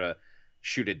forth and try to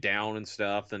shoot it down and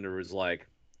stuff. Then there was like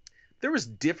there was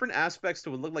different aspects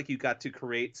to it. Looked like you got to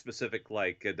create specific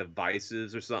like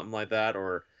devices or something like that,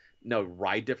 or no,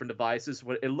 ride different devices.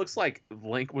 What it looks like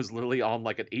Link was literally on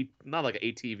like not like an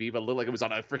ATV, but it looked like it was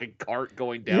on a freaking cart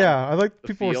going down Yeah, I like the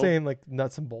people were field. saying like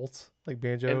nuts and bolts, like And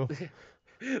Banjo.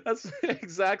 that's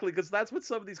exactly because that's what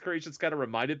some of these creations kind of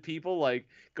reminded people, like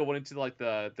going into like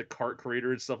the cart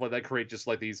creator and stuff like that, create just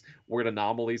like these weird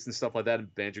anomalies and stuff like that in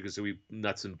Banjo Kazooie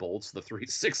Nuts and Bolts, the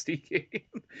 360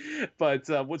 game. But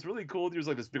what's really cool, there's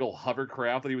like this big old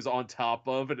hovercraft that he was on top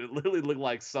of, and it literally looked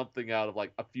like something out of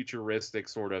like a futuristic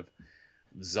sort of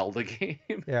Zelda game.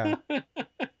 Yeah,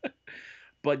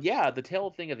 But yeah, the tail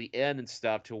thing at the end and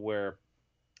stuff, to where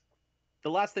the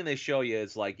last thing they show you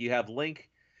is like you have Link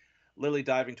literally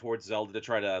diving towards Zelda to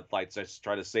try to like just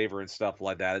try to save her and stuff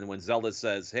like that. And when Zelda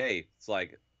says, "Hey," it's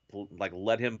like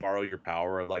let him borrow your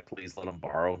power, or like please let him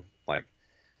borrow. Like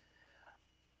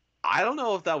I don't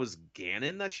know if that was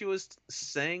Ganon that she was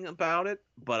saying about it,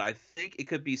 but I think it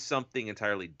could be something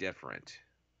entirely different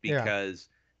yeah, because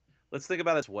let's think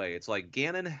about it this way. It's like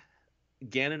Ganon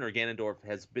or Ganondorf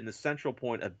has been the central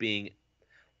point of being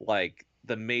like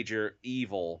the major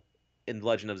evil in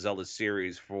Legend of Zelda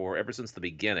series for ever since the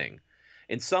beginning,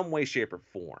 in some way, shape, or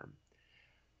form.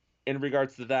 In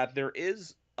regards to that, there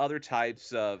are other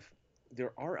types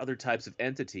of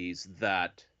entities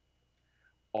that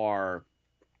are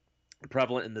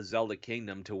prevalent in the Zelda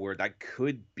kingdom to where that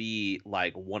could be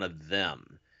like one of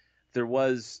them. There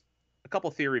was a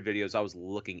couple theory videos I was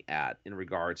looking at in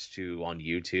regards to on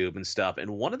YouTube and stuff,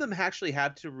 and one of them actually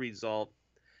had to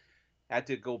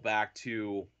go back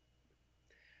to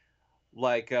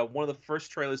like one of the first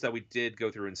trailers that we did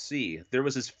go through and see. There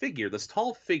was this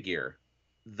tall figure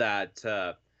that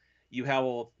you have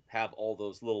all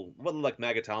those little what look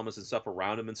like Magatomas and stuff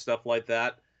around him and stuff like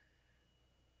that.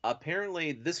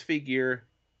 Apparently, this figure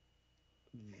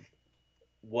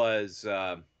was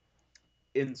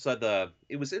inside the.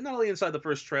 It was not only inside the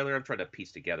first trailer. I'm trying to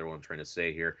piece together what I'm trying to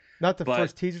say here, not the but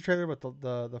first teaser trailer, but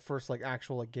the first like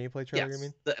actual like gameplay trailer. You yes,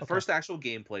 mean? the Okay. first actual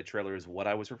gameplay trailer is what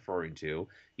I was referring to.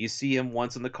 You see him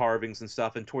once in the carvings and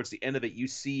stuff, and towards the end of it, you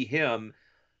see him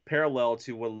parallel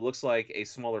to what looks like a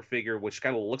smaller figure, which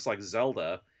kind of looks like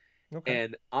Zelda. Okay.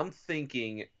 And I'm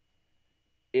thinking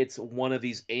it's one of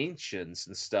these ancients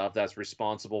and stuff that's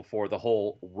responsible for the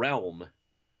whole realm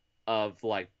of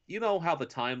like how the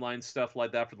timeline stuff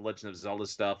like that for the Legend of Zelda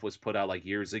stuff was put out like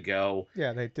years ago.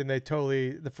 Yeah, they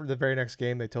totally for the very next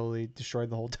game they totally destroyed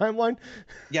the whole timeline.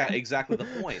 Yeah, exactly the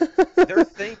point. They're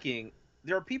thinking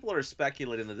there are people that are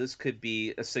speculating that this could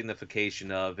be a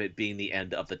signification of it being the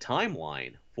end of the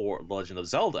timeline for Legend of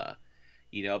Zelda.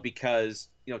 Because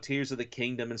Tears of the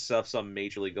Kingdom and stuff, some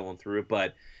majorly going through,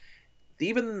 but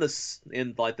even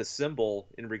in like the symbol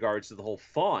in regards to the whole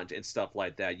font and stuff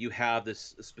like that, you have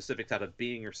this specific type of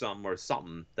being or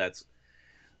something that's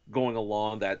going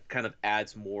along that kind of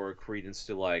adds more credence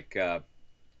to like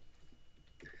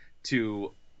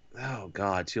to oh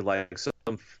god to like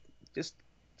some just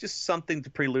just something to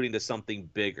preluding to something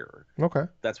bigger. Okay.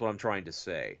 That's what I'm trying to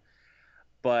say.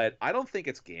 But I don't think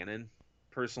it's Ganon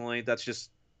personally.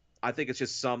 I think it's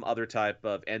just some other type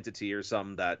of entity or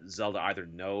something that Zelda either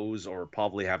knows or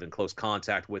probably having close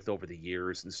contact with over the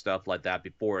years and stuff like that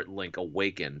before Link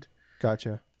awakened,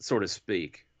 Gotcha. so to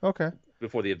speak, Okay.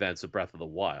 before the events of Breath of the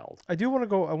Wild. I do want to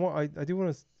go. I do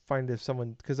want to find if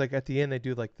someone because like at the end they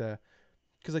do like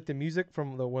because like the music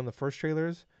from the one of the first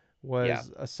trailers Yeah,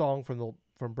 was a song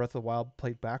from Breath of the Wild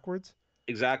played backwards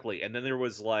exactly. And then there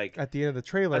was like at the end of the a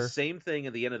trailer. same thing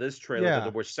at the end of this trailer that Yeah.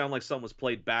 which sounded like something was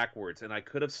played backwards, and I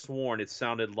could have sworn it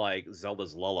sounded like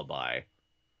Zelda's Lullaby.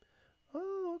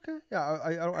 Oh, okay. Yeah,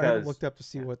 I haven't Because looked up to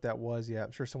see what that was yet.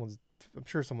 I'm sure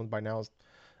someone by now has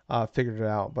figured it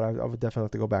out, but I would definitely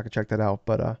have to go back and check that out.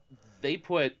 But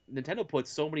Nintendo put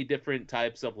so many different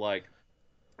types of like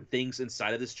things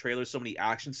inside of this trailer, so many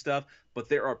action stuff, but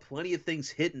there are plenty of things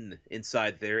hidden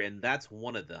inside there, and that's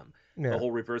one of them. The yeah,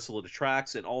 whole reversal of the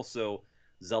tracks, and also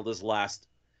Zelda's last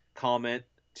comment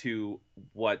to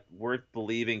what we're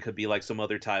believing could be like some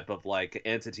other type of like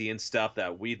entity and stuff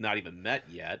that we've not even met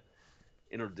yet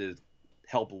in order to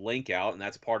help Link out, and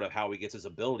that's part of how he gets his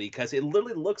ability. Because it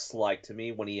literally looks like to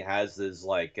me when he has his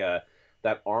like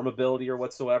that arm ability or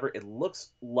whatsoever, it looks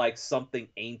like something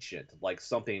ancient, like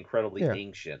something incredibly yeah.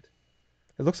 ancient.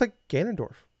 It looks like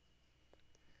Ganondorf.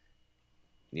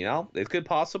 It could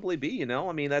possibly be.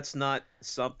 I mean, that's not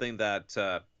something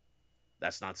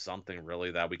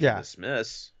really that we can Yeah,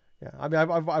 dismiss. yeah. I mean,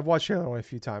 I've watched Halo only a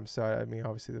few times, so I mean,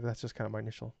 obviously that's just kind of my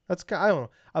initial. I don't know.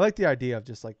 I like the idea of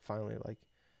just like finally like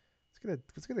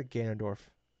let's get a Ganondorf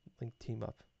Link team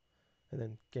up, and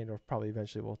then Ganondorf probably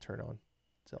eventually will turn on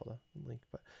Zelda and Link.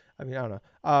 But I mean, I don't know.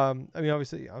 I mean,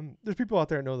 obviously, there's people out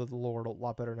there that know the lore a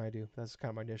lot better than I do. That's kind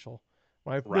of my initial.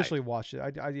 When I Right. initially watched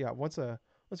it, yeah, once I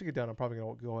get done, I'm probably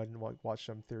gonna go ahead and like watch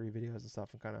some theory videos and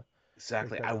stuff and kind of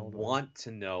break Exactly. that I down a little bit more. want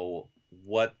to know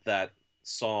what that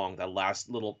song, that last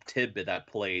little tidbit that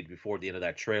played before the end of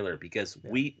that trailer, because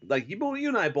Yeah, we, like you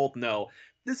and I both know,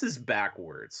 this is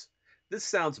backwards. This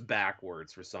sounds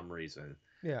backwards for some reason.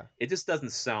 yeah, It just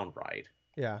doesn't sound right.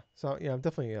 yeah. So yeah, I'm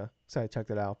definitely excited to check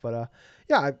that out. But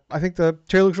yeah, I think the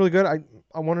trailer looks really good.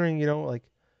 I'm wondering, like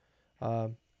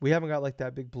we haven't got like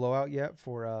that big blowout yet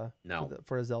No,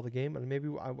 for a Zelda game, and maybe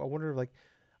I wonder if, like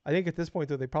I think at this point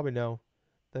though they probably know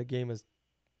the game is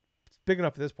big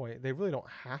enough at this point. They really don't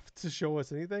have to show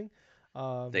us anything.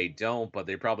 Um, they don't, but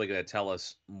they're probably going to tell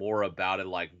us more about it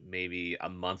like maybe a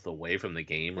month away from the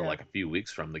game or yeah, like a few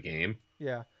weeks from the game.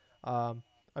 yeah. Um,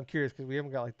 I'm curious because we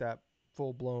haven't got like that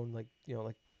full blown like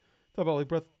like talk about like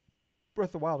Breath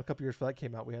of the Wild a couple years before that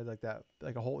came out. We had like that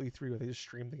like a whole E3 where they just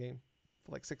streamed the game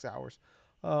for like 6 hours.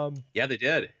 Um, Yeah, they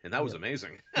did, and that was yeah,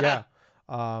 amazing. yeah.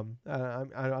 I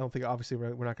don't think obviously we're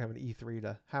not gonna have an E3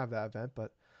 to have that event,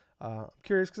 but I'm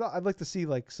curious because I'd like to see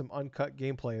like some uncut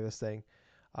gameplay of this thing,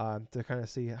 to kind of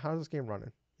see how's this game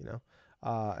running, you know. But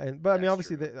I mean That's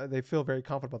obviously true. they feel very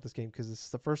confident about this game because this is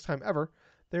the first time ever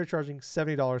they're charging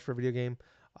 $70 for a video game.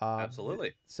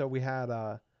 Absolutely. So we had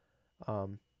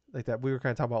um, like that we were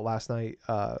kind of talking about last night,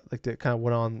 like that kind of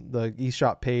went on the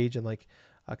eShop page and like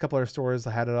a couple other stores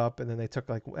that had it up, and then they took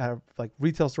like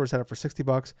retail stores had it for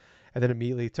 $60, and then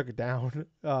immediately took it down.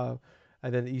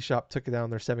 And then the eShop took it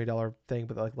down their $70 thing,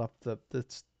 but like left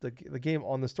the game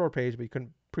on the store page, but you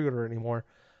couldn't pre-order it anymore.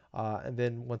 And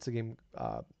then once the game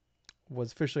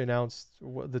was officially announced,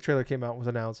 the trailer came out, was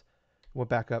announced, went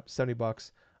back up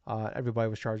 $70. Everybody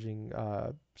was charging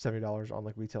 $70 on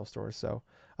like retail stores. So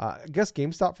I guess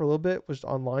GameStop for a little bit was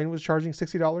online was charging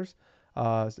 $60.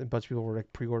 And a bunch of people were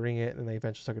like pre-ordering it, and they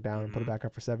eventually took it down and put it Hmm. back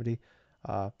up for 70.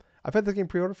 Uh, I've had the game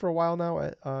pre-ordered for a while now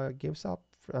at GameStop.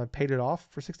 Paid it off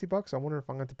for $60. I wonder if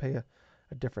I'm going to pay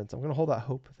a difference. I'm going to hold out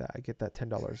hope that I get that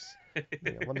 $10.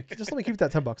 Let me keep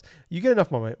that $10. You get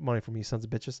enough money from me, sons of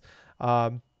bitches.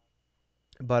 Um,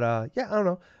 but yeah, I don't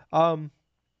know.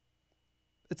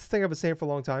 It's the thing I've been saying for a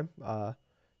long time.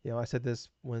 I said this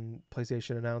when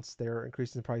PlayStation announced they're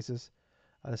increasing the prices,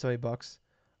 $70.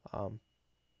 Um,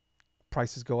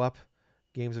 Prices go up.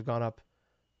 Games have gone up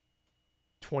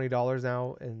 $20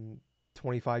 now in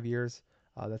 25 years.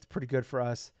 That's pretty good for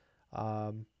us.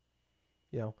 Um,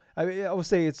 I mean, I would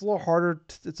say it's a little harder.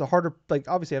 It's a harder, like,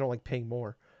 obviously I don't like paying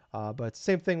more, but it's the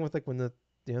same thing with like when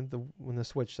when the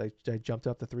Switch, I jumped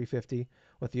up to 350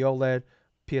 with the OLED.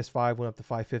 PS5 went up to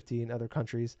 550 in other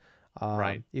countries.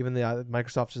 Right. Even the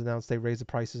Microsoft just announced they raised the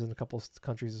prices in a couple of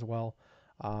countries as well.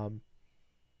 Um,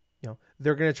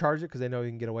 they're gonna charge it because they know you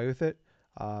can get away with it.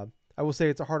 Uh, I will say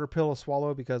it's a harder pill to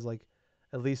swallow because like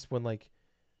at least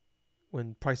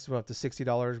when prices went up to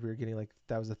 $60, we were getting like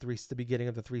that was the beginning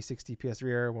of the 360 PS3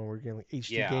 era when we were getting like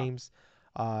HD Yeah. games,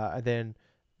 and then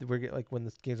we're getting like when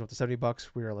the games went up to $70,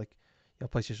 we were like,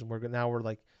 PlayStation. We're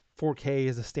like 4K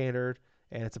is the standard,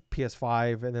 and it's a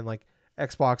PS5, and then like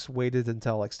Xbox waited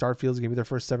until like Starfield's gonna be their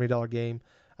first $70 game.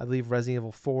 I believe Resident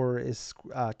Evil 4 is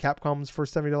Capcom's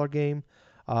first $70 game.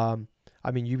 Um,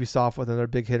 I mean Ubisoft with another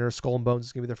big hitter, Skull and Bones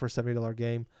is gonna be their first $70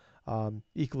 game,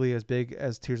 equally as big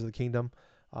as Tears of the Kingdom.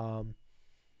 Um,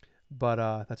 but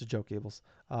that's a joke, Gables.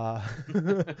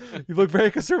 You look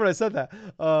very concerned when I said that.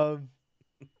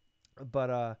 But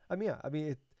I mean, yeah, I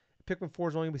mean, Pikmin 4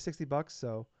 is only gonna be $60,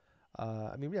 so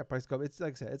I mean, yeah, price go. It's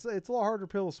like I said, it's a little harder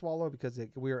pill to swallow because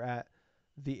we're at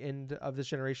the end of this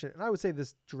generation, and I would say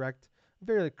this direct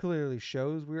very clearly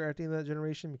shows we're at the end of that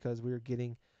generation because we're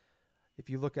getting. If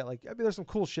you look at like, I mean, there's some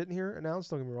cool shit in here announced.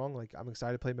 Don't get me wrong. Like, I'm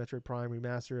excited to play Metroid Prime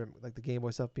Remaster and like the Game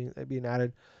Boy stuff being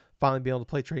added. Finally, being able to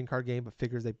play trading card game, but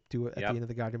figures they do it at the Yep. end of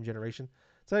the goddamn generation.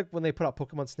 It's like when they put out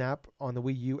Pokemon Snap on the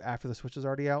Wii U after the Switch is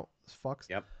already out. It's fucks.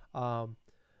 Yep. Um,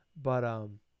 but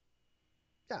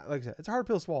yeah, like I said, it's a hard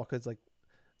pill to swallow because like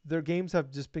their games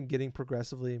have just been getting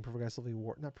progressively and progressively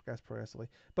not progressively,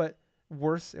 but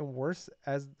worse and worse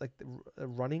as like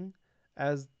running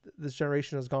as this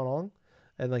generation has gone on.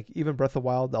 And like even Breath of the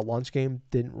Wild, the launch game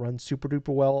didn't run super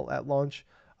duper well at launch.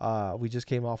 We just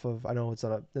came off of, I know it's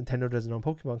not a Nintendo doesn't own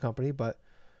Pokemon Company, but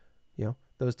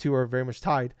those two are very much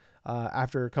tied.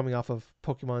 After coming off of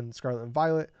Pokemon Scarlet and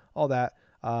Violet, all that,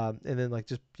 and then like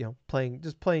just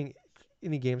playing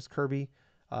any games, Kirby,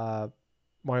 uh,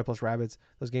 Mario plus Rabbids,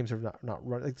 those games are not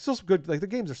run like still good. Like the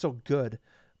games are still good,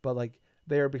 but like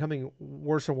they are becoming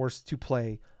worse and worse to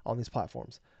play on these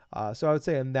platforms. So I would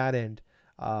say on that end,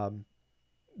 um,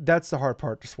 that's the hard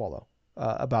part to swallow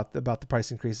about the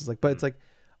price increases. Like, but it's like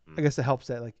I Mm-hmm. guess it helps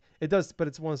that like it does, but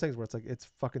it's one of those things where it's like it's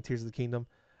fucking Tears of the Kingdom.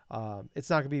 It's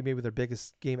not gonna be maybe their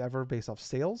biggest game ever based off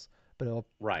sales, but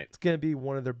Right. it's gonna be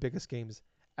one of their biggest games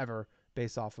ever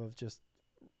based off of just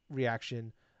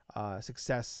reaction,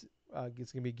 success.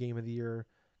 It's gonna be Game of the Year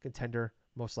contender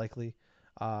most likely.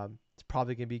 It's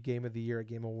probably gonna be Game of the Year at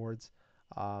Game Awards.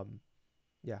 Um,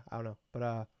 yeah, I don't know,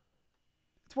 but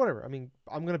it's whatever. I mean,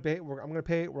 I'm gonna pay. I'm gonna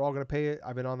pay it. We're all gonna pay it.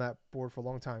 I've been on that board for a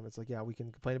long time. It's like, yeah, we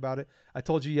can complain about it. I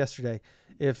told you yesterday,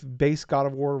 if base God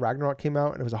of War Ragnarok came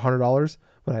out and it was $100,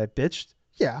 would I have bitched?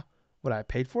 Yeah. Would I have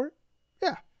paid for it?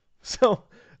 Yeah. So,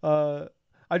 uh,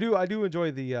 I do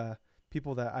enjoy the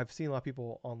people that I've seen a lot of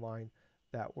people online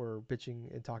that were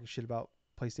bitching and talking shit about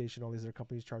PlayStation, all these other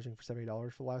companies charging for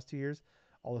 $70 for the last 2 years.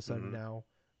 All of a sudden Mm-hmm. now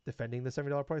defending the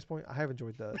 $70 price point. I have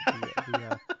enjoyed that.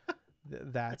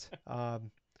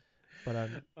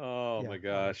 But Oh yeah, my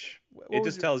I don't know. gosh. What It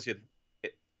was just your? tells you.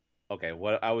 It, okay,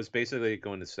 what I was basically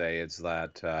going to say is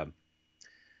that,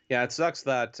 yeah, it sucks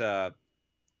that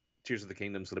Tears of the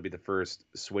Kingdom is going to be the first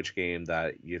Switch game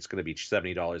that it's going to be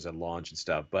 $70 at launch and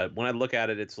stuff. But when I look at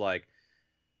it, it's like,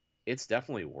 it's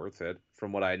definitely worth it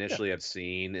from what I Yeah, initially have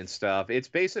seen and stuff. It's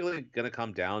basically going to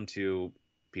come down to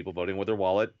people voting with their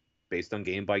wallet based on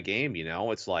game by game.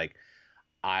 It's like,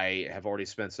 I have already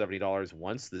spent $70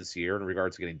 once this year in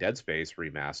regards to getting Dead Space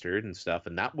remastered and stuff,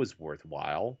 and that was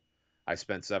worthwhile. I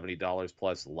spent $70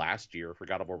 plus last year for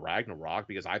God of War Ragnarok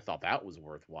because I thought that was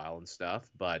worthwhile and stuff.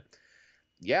 But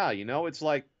yeah, it's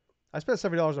like, I spent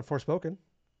 $70 on Forspoken.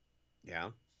 yeah,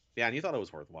 yeah, and you thought it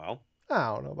was worthwhile.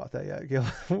 I don't know about that yet, Gil.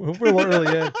 We're a little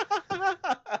early in.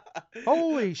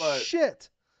 Holy But shit!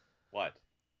 what?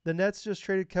 The Nets just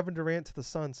traded Kevin Durant to the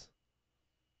Suns.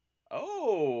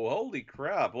 Oh, holy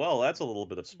crap. Well, that's a little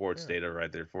bit of sports Yeah, data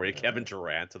right there for you. uh, Kevin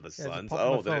Durant to the yeah, it just Suns. popped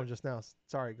on my Oh, that. phone just now.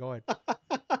 Sorry, go ahead.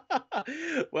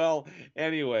 Well,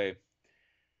 anyway,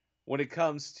 when it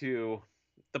comes to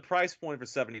the price point for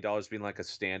 $70 being like a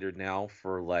standard now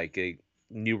for like a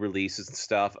new releases and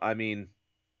stuff, I mean,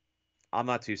 I'm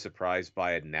not too surprised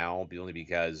by it now, only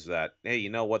because that, hey, you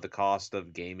know what, the cost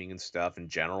of gaming and stuff in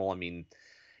general, I mean,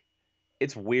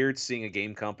 it's weird seeing a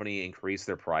game company increase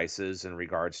their prices in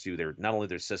regards to their not only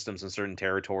their systems in certain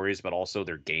territories, but also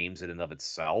their games in and of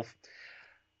itself.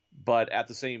 But at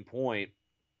the same point,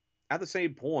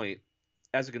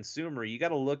 as a consumer, you got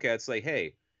to look at say,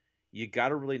 hey, you got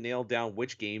to really nail down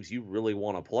which games you really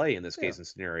want to play in this Yeah. case and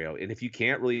scenario. And if you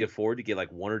can't really afford to get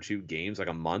like 1 or 2 games like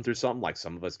a month or something, like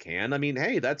some of us can, I mean,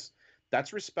 hey, that's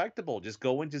respectable. Just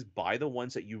go and just buy the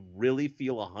ones that you really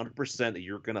feel 100% that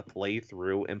you're gonna play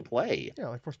through and play. Yeah,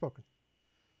 like Forspoken.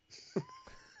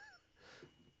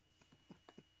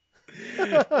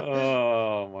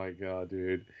 Oh my god,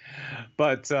 dude.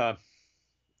 But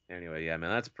anyway, yeah, man,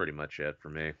 that's pretty much it for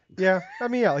me. Yeah, I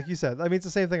mean, yeah, like you said. I mean, it's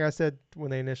the same thing I said when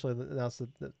they initially announced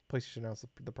the PlayStation announced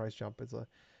the price jump. It's a,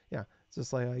 yeah, it's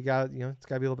just like you got, it's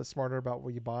got to be a little bit smarter about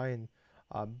what you buy, and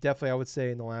definitely I would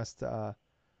say in the last, the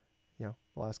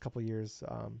last couple of years,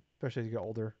 especially as you get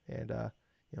older and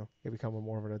you become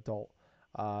more of an adult,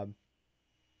 um,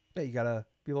 yeah, you gotta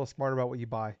be a little smarter about what you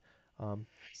buy.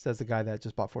 Says the guy that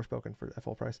just bought Forspoken for at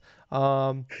full price.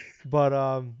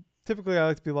 But typically I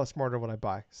like to be a lot smarter when I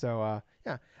buy. So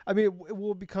yeah, I mean it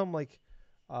will become like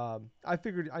I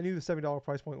figured I knew the $70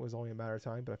 price point was only a matter of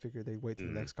time, but I figured they'd wait to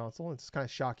the Mhm. next console. It's kind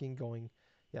of shocking going.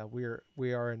 Yeah,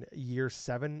 we are in year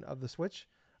 7 of the Switch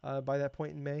by that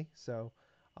point in May. So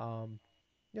um,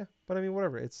 yeah, but I mean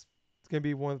whatever. It's gonna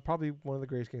be probably one of the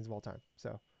greatest games of all time.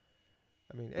 So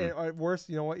I mean, and Mm. at worst,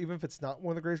 you know what? Even if it's not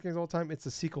one of the greatest games of all time, it's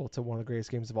a sequel to one of the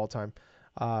greatest games of all time.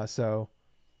 So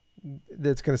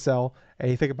that's going to sell.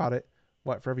 And you think about it,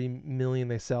 what, for every million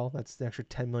they sell, that's an extra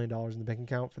 $10 million in the bank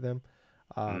account for them.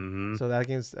 Mhm. So that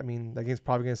game's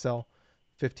probably going to sell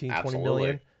 15, 20 Absolutely.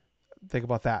 million. Think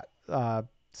about that.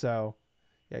 So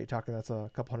yeah, you're talking that's a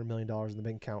couple $100 million in the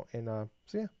bank account. And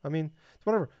so yeah, I mean, it's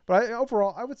whatever. But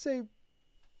overall, I would say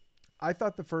I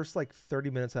thought the first like 30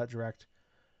 minutes of that direct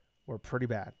were pretty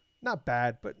bad. Not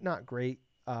bad, but not great.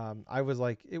 I was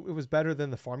like, it was better than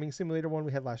the farming simulator one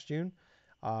we had last June.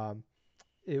 Um,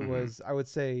 it Mhm. was, I would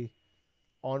say,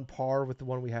 on par with the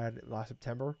one we had last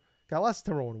September. That last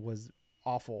September one was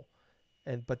awful,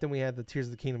 and but then we had the Tears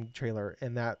of the Kingdom trailer,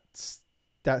 and that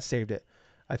saved it.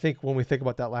 I think when we think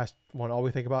about that last one, all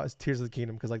we think about is Tears of the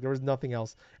Kingdom because like there was nothing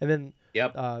else. And then,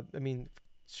 Yep. I mean,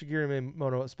 Shigeru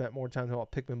Miyamoto spent more time talking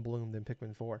about Pikmin Bloom than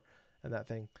Pikmin 4 and that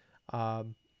thing.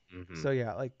 Um, Mhm. so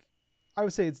yeah, like I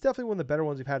would say it's definitely one of the better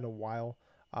ones we've had in a while.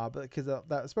 But because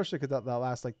that especially because that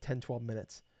last like 10, 12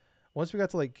 minutes. Once we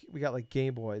got like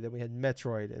Game Boy, then we had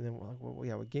Metroid, and then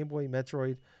with Game Boy,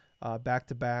 Metroid, back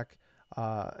to back.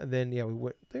 And then yeah,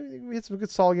 we had some good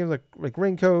solid games like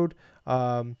Ring Code,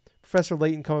 Professor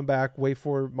Layton coming back, Way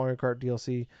Forward Mario Kart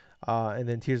DLC, and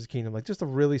then Tears of the Kingdom. Like just a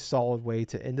really solid way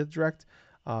to end the direct.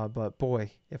 But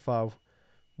boy,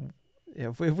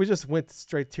 if we just went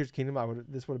straight to Tears of the Kingdom,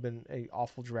 this would have been a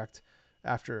awful direct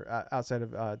after outside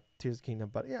of Tears of the Kingdom.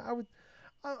 But yeah, I'm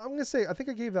gonna say I think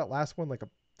I gave that last one like a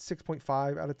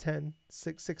 6.5 out of 10,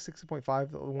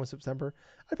 6.5 the one in September.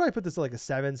 I'd probably put this at like a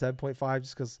 7.5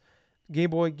 just because Game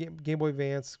Boy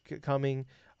Advance coming,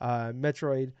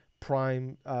 Metroid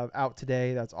Prime out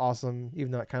today. That's awesome,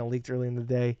 even though it kind of leaked early in the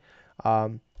day.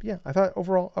 Yeah, I thought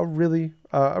overall a really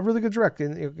good direct,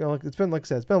 and like, it's been like I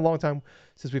said, it's been a long time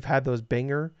since we've had those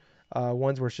banger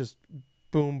ones where it's just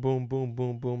boom, boom, boom,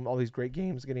 boom, boom, all these great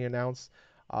games getting announced.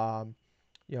 Um,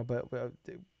 but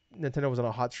Nintendo was on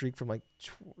a hot streak from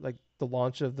like the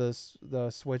launch of the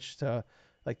Switch to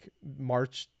like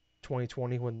March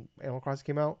 2020 when Animal Crossing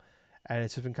came out, and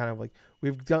it's just been kind of like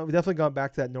we've definitely gone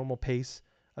back to that normal pace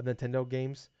of Nintendo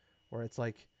games where it's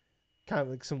like kind of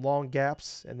like some long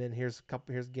gaps, and then here's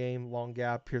a game, long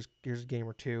gap, here's a game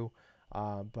or two.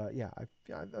 But yeah,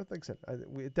 like I said,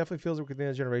 it definitely feels like within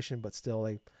a generation, but still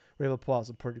like we're able to pull out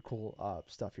some pretty cool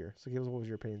stuff here. So give us what was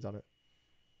your opinions on it?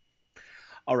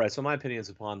 All right. So my opinions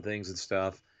upon things and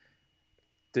stuff.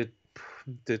 To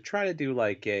to try to do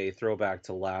like a throwback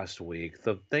to last week,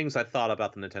 the things I thought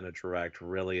about the Nintendo Direct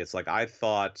really, it's like I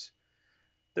thought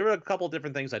there were a couple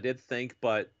different things I did think,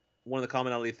 but one of the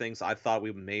commonality things I thought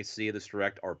we may see this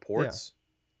Direct are Yeah, ports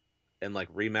and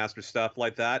like remaster stuff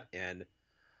like that. And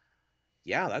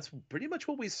yeah, that's pretty much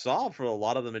what we saw for a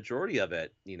lot of the majority of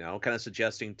it, kind of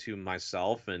suggesting to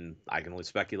myself, and I can only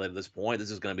speculate at this point,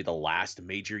 this is going to be the last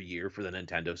major year for the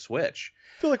Nintendo Switch.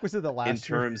 I feel like we said that In last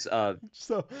year. terms of,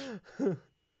 So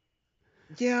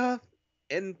yeah,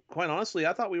 and quite honestly,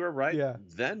 I thought we were right yeah,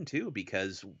 then too,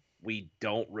 because we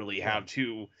don't really yeah, have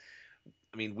to.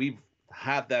 I mean, we've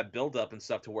had that build up and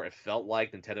stuff to where it felt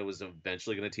like Nintendo was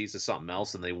eventually going to tease us something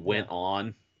else, and they yeah. went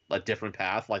on a different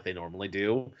path like they normally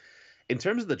do. In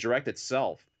terms of the direct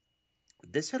itself,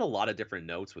 this had a lot of different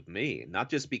notes with me, not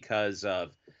just because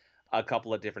of a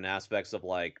couple of different aspects of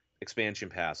like expansion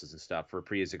passes and stuff for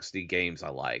pre-existing games I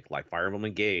like Fire Emblem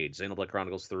Engage, Xenoblade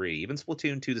Chronicles 3, even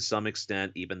Splatoon 2 to some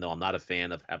extent, even though I'm not a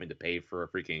fan of having to pay for a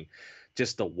freaking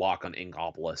just the walk on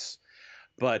Inkopolis.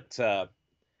 But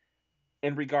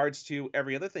in regards to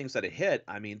every other things that it hit,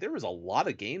 I mean, there was a lot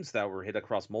of games that were hit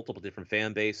across multiple different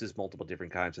fan bases, multiple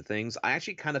different kinds of things. I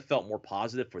actually kind of felt more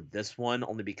positive for this one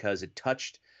only because it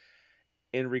touched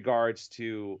in regards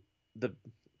to the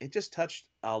it just touched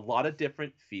a lot of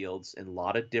different fields and a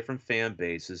lot of different fan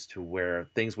bases to where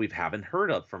things we haven't heard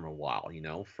of from a while,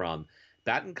 from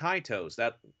Batten Kaitos,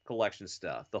 that collection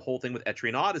stuff, the whole thing with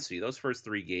Etrian Odyssey, those first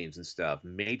three games and stuff,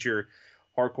 major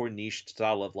hardcore niche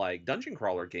style of like dungeon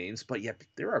crawler games, but yet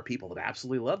there are people that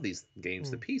absolutely love these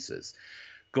games to Mm. pieces.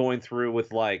 Going through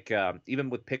with like even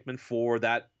with Pikmin 4,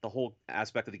 that the whole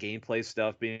aspect of the gameplay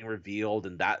stuff being revealed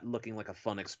and that looking like a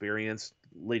fun experience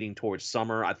leading towards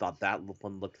summer, I thought that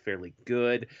one looked fairly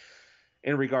good.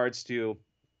 In regards to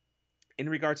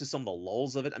some of the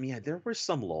lulls of it, I mean, yeah, there were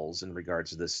some lulls in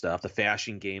regards to this stuff. The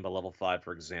fashion game by Level 5,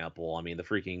 for example. I mean, the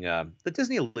freaking the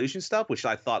Disney Illusion stuff, which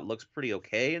I thought looks pretty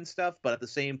okay and stuff, but at the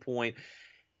same point,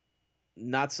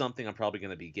 not something I'm probably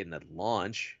going to be getting at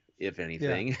launch, if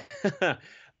Yeah. anything.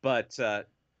 But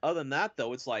other than that,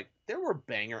 though, it's like there were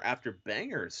banger after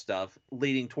banger stuff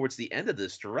leading towards the end of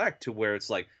this direct to where it's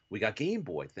like we got Game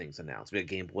Boy things announced, we got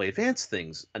Game Boy Advance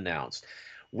things announced,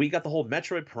 we got the whole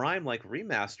Metroid Prime like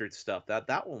remastered stuff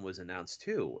that one was announced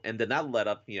too, and then that led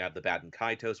up. You have the Batten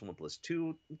Kaitos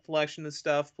 1+2 collection and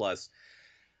stuff, plus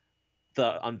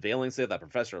the unveilings there that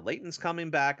Professor Layton's coming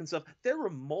back and stuff. There were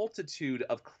a multitude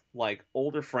of like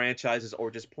older franchises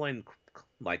or just plain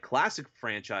like classic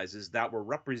franchises that were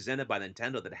represented by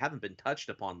Nintendo that haven't been touched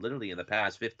upon literally in the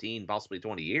past 15, possibly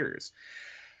 20 years.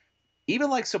 Even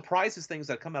like surprises, things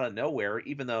that come out of nowhere,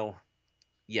 even though,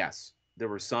 yes, there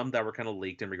were some that were kind of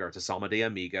leaked in regards to Salma de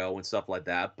Amigo and stuff like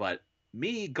that, but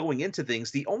me going into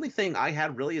things, the only thing I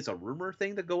had really as a rumor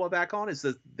thing to go back on is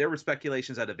that there were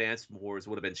speculations that Advanced Wars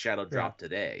would have been Shadow Yeah. Drop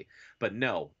today. But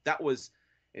no, that was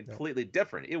No. completely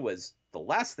different. It was the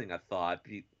last thing I thought.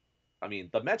 I mean,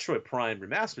 the Metroid Prime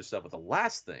remaster stuff was the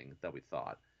last thing that we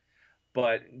thought.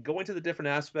 But going to the different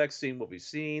aspects, seeing what we've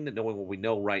seen, knowing what we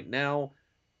know right now,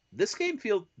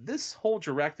 this whole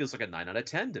direct feels like a 9 out of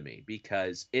 10 to me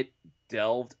because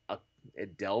delved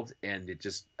it delved and it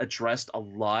just addressed a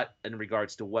lot in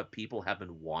regards to what people have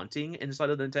been wanting inside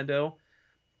of Nintendo,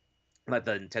 like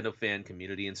the Nintendo fan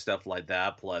community and stuff like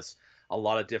that. Plus, a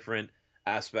lot of different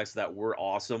aspects that were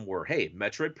awesome. Were hey,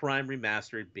 Metroid Prime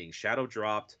remastered being shadow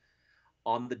dropped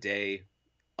on the day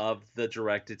of the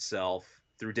direct itself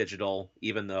through digital,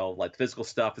 even though like physical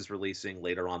stuff is releasing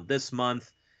later on this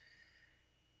month.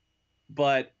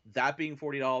 But that being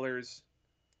 $40,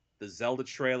 the Zelda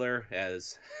trailer,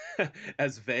 as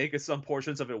as vague as some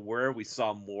portions of it were, we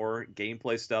saw more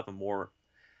gameplay stuff and more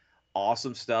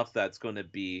awesome stuff that's going to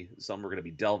be some we're going to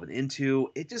be delving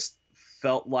into. It just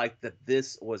felt like that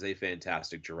this was a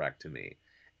fantastic direct to me.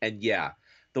 And yeah,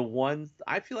 the ones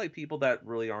I feel like people that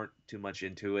really aren't too much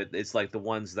into it, it's like the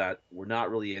ones that were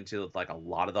not really into like a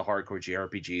lot of the hardcore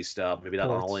JRPG stuff, maybe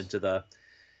not all Ports. into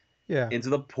Yeah.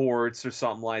 the ports or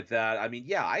something like that. I mean,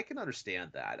 yeah, I can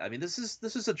understand that. I mean, this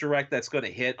is a direct that's going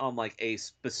to hit on like a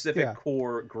specific Yeah.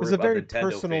 core It's a group of very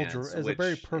Nintendo personal. fans, It's a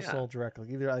very which yeah, personal direct. Like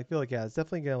either I feel like yeah, it's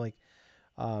definitely gonna like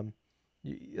um,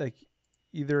 like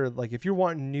either like if you're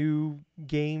wanting new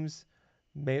games,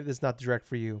 maybe this is not the direct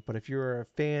for you. But if you're a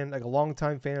fan, like a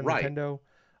longtime fan of right. Nintendo,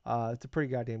 it's a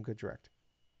pretty goddamn good direct.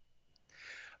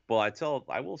 Well,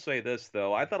 I will say this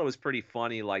though. I thought it was pretty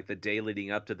funny, like the day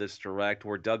leading up to this direct,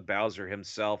 where Doug Bowser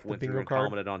himself The went through bingo and card.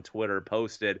 commented on Twitter,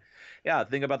 posted, "Yeah,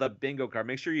 think about the bingo card.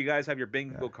 Make sure you guys have your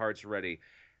Yeah. bingo cards ready."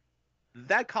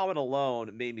 That comment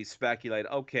alone made me speculate.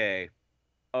 Okay,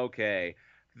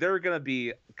 they're gonna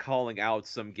be calling out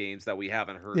some games that we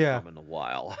haven't heard Yeah. from in a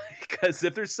while. Because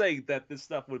if they're saying that this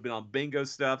stuff would have been on bingo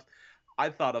stuff, I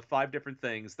thought of five different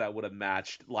things that would have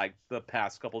matched like the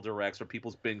past couple directs or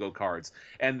people's bingo cards,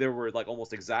 and there were like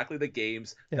almost exactly the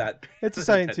games Yeah. that It's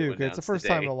exciting too, Nintendo 'cause it's the announced first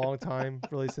time in a today. long time,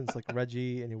 really since like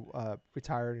Reggie and he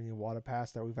retired and Iwata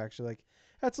passed, that we've actually like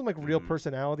had some like real Hmm.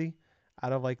 personality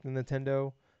out of like the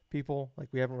Nintendo people. Like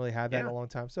we haven't really had that in a Yeah, long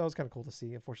time, so it was kind of cool to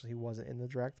see. Unfortunately, he wasn't in the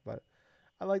direct, but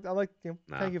I like kind of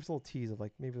nah, gives a little tease of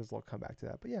like maybe there's a little comeback to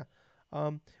that. But yeah,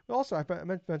 but also I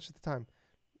meant to mention at the time,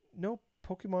 no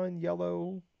Pokemon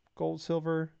Yellow, Gold,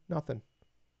 Silver, nothing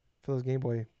for those Game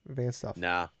Boy Advance stuff.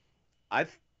 nah. I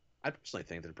I personally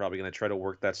think they're probably going to try to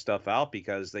work that stuff out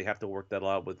because they have to work that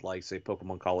out with like say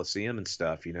Pokemon Coliseum and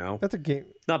stuff. That's a game.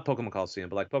 Not Pokemon Coliseum,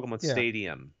 but like Pokemon Yeah, those are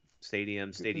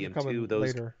Stadium coming 2,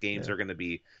 those later. games Yeah, are going to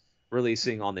be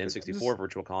releasing on the just N64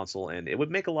 Virtual Console, and it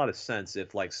would make a lot of sense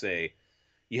if, like, say,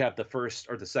 you have the first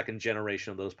or the second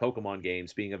generation of those Pokemon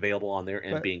games being available on there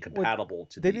and but being what compatible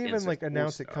to they the didn't even like N64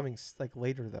 announce it stuff. coming like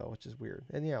later though, which is weird.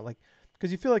 And yeah, like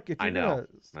because you feel like if I you're know, gonna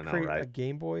I know, create a right?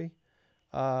 Game Boy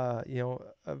you know,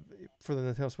 for the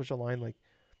Nintendo Switch Online, like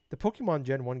the Pokemon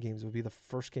Gen 1 games would be the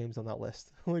first games on that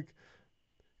list. Like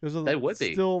those are They would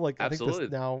be. still like I think this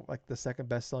Absolutely. now like the second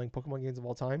best selling Pokemon games of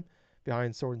all time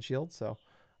behind Sword and Shield. So,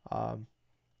 um,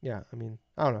 yeah, I mean,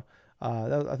 I don't know. I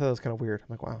thought it was kind of weird. I'm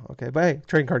like, wow, okay, but hey,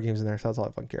 trading card games in there, so that's all I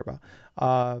fucking care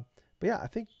about. But yeah, I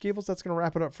think Gables, that's gonna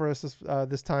wrap it up for us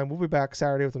this time. We'll be back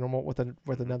Saturday with a normal with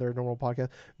Hmm. another normal podcast.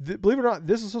 Believe it or not,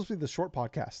 this is supposed to be the short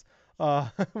podcast.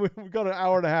 We got an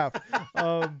hour and a half.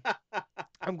 Um,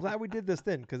 I'm glad we did this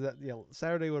then because yeah,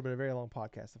 Saturday would have been a very long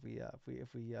podcast if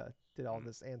we did all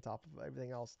this and top of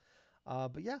everything else.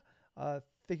 But yeah,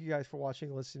 thank you guys for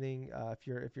watching, listening. If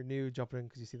you're new, jumping in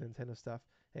because you see the Nintendo stuff,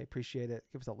 hey, appreciate it.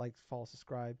 Give us a like, follow,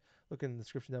 subscribe. Look in the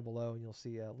description down below, and you'll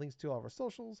see links to all of our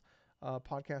socials,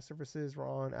 podcast services. We're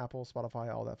on Apple,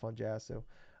 Spotify, all that fun jazz. So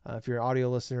if you're an audio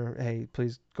listener, hey,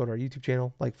 please go to our YouTube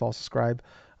channel, like, follow, subscribe.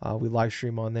 We live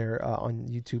stream on there on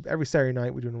YouTube every Saturday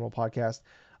night. We do a normal podcast.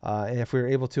 And if we were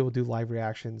able to, we'll do live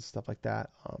reactions, stuff like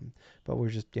that. But we're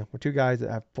just, we're two guys that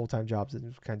have full-time jobs and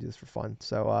kind of do this for fun.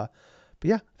 So, but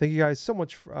yeah, thank you guys so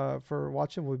much for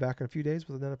watching. We'll be back in a few days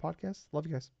with another podcast. Love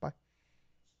you guys. Bye.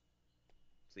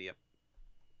 See ya.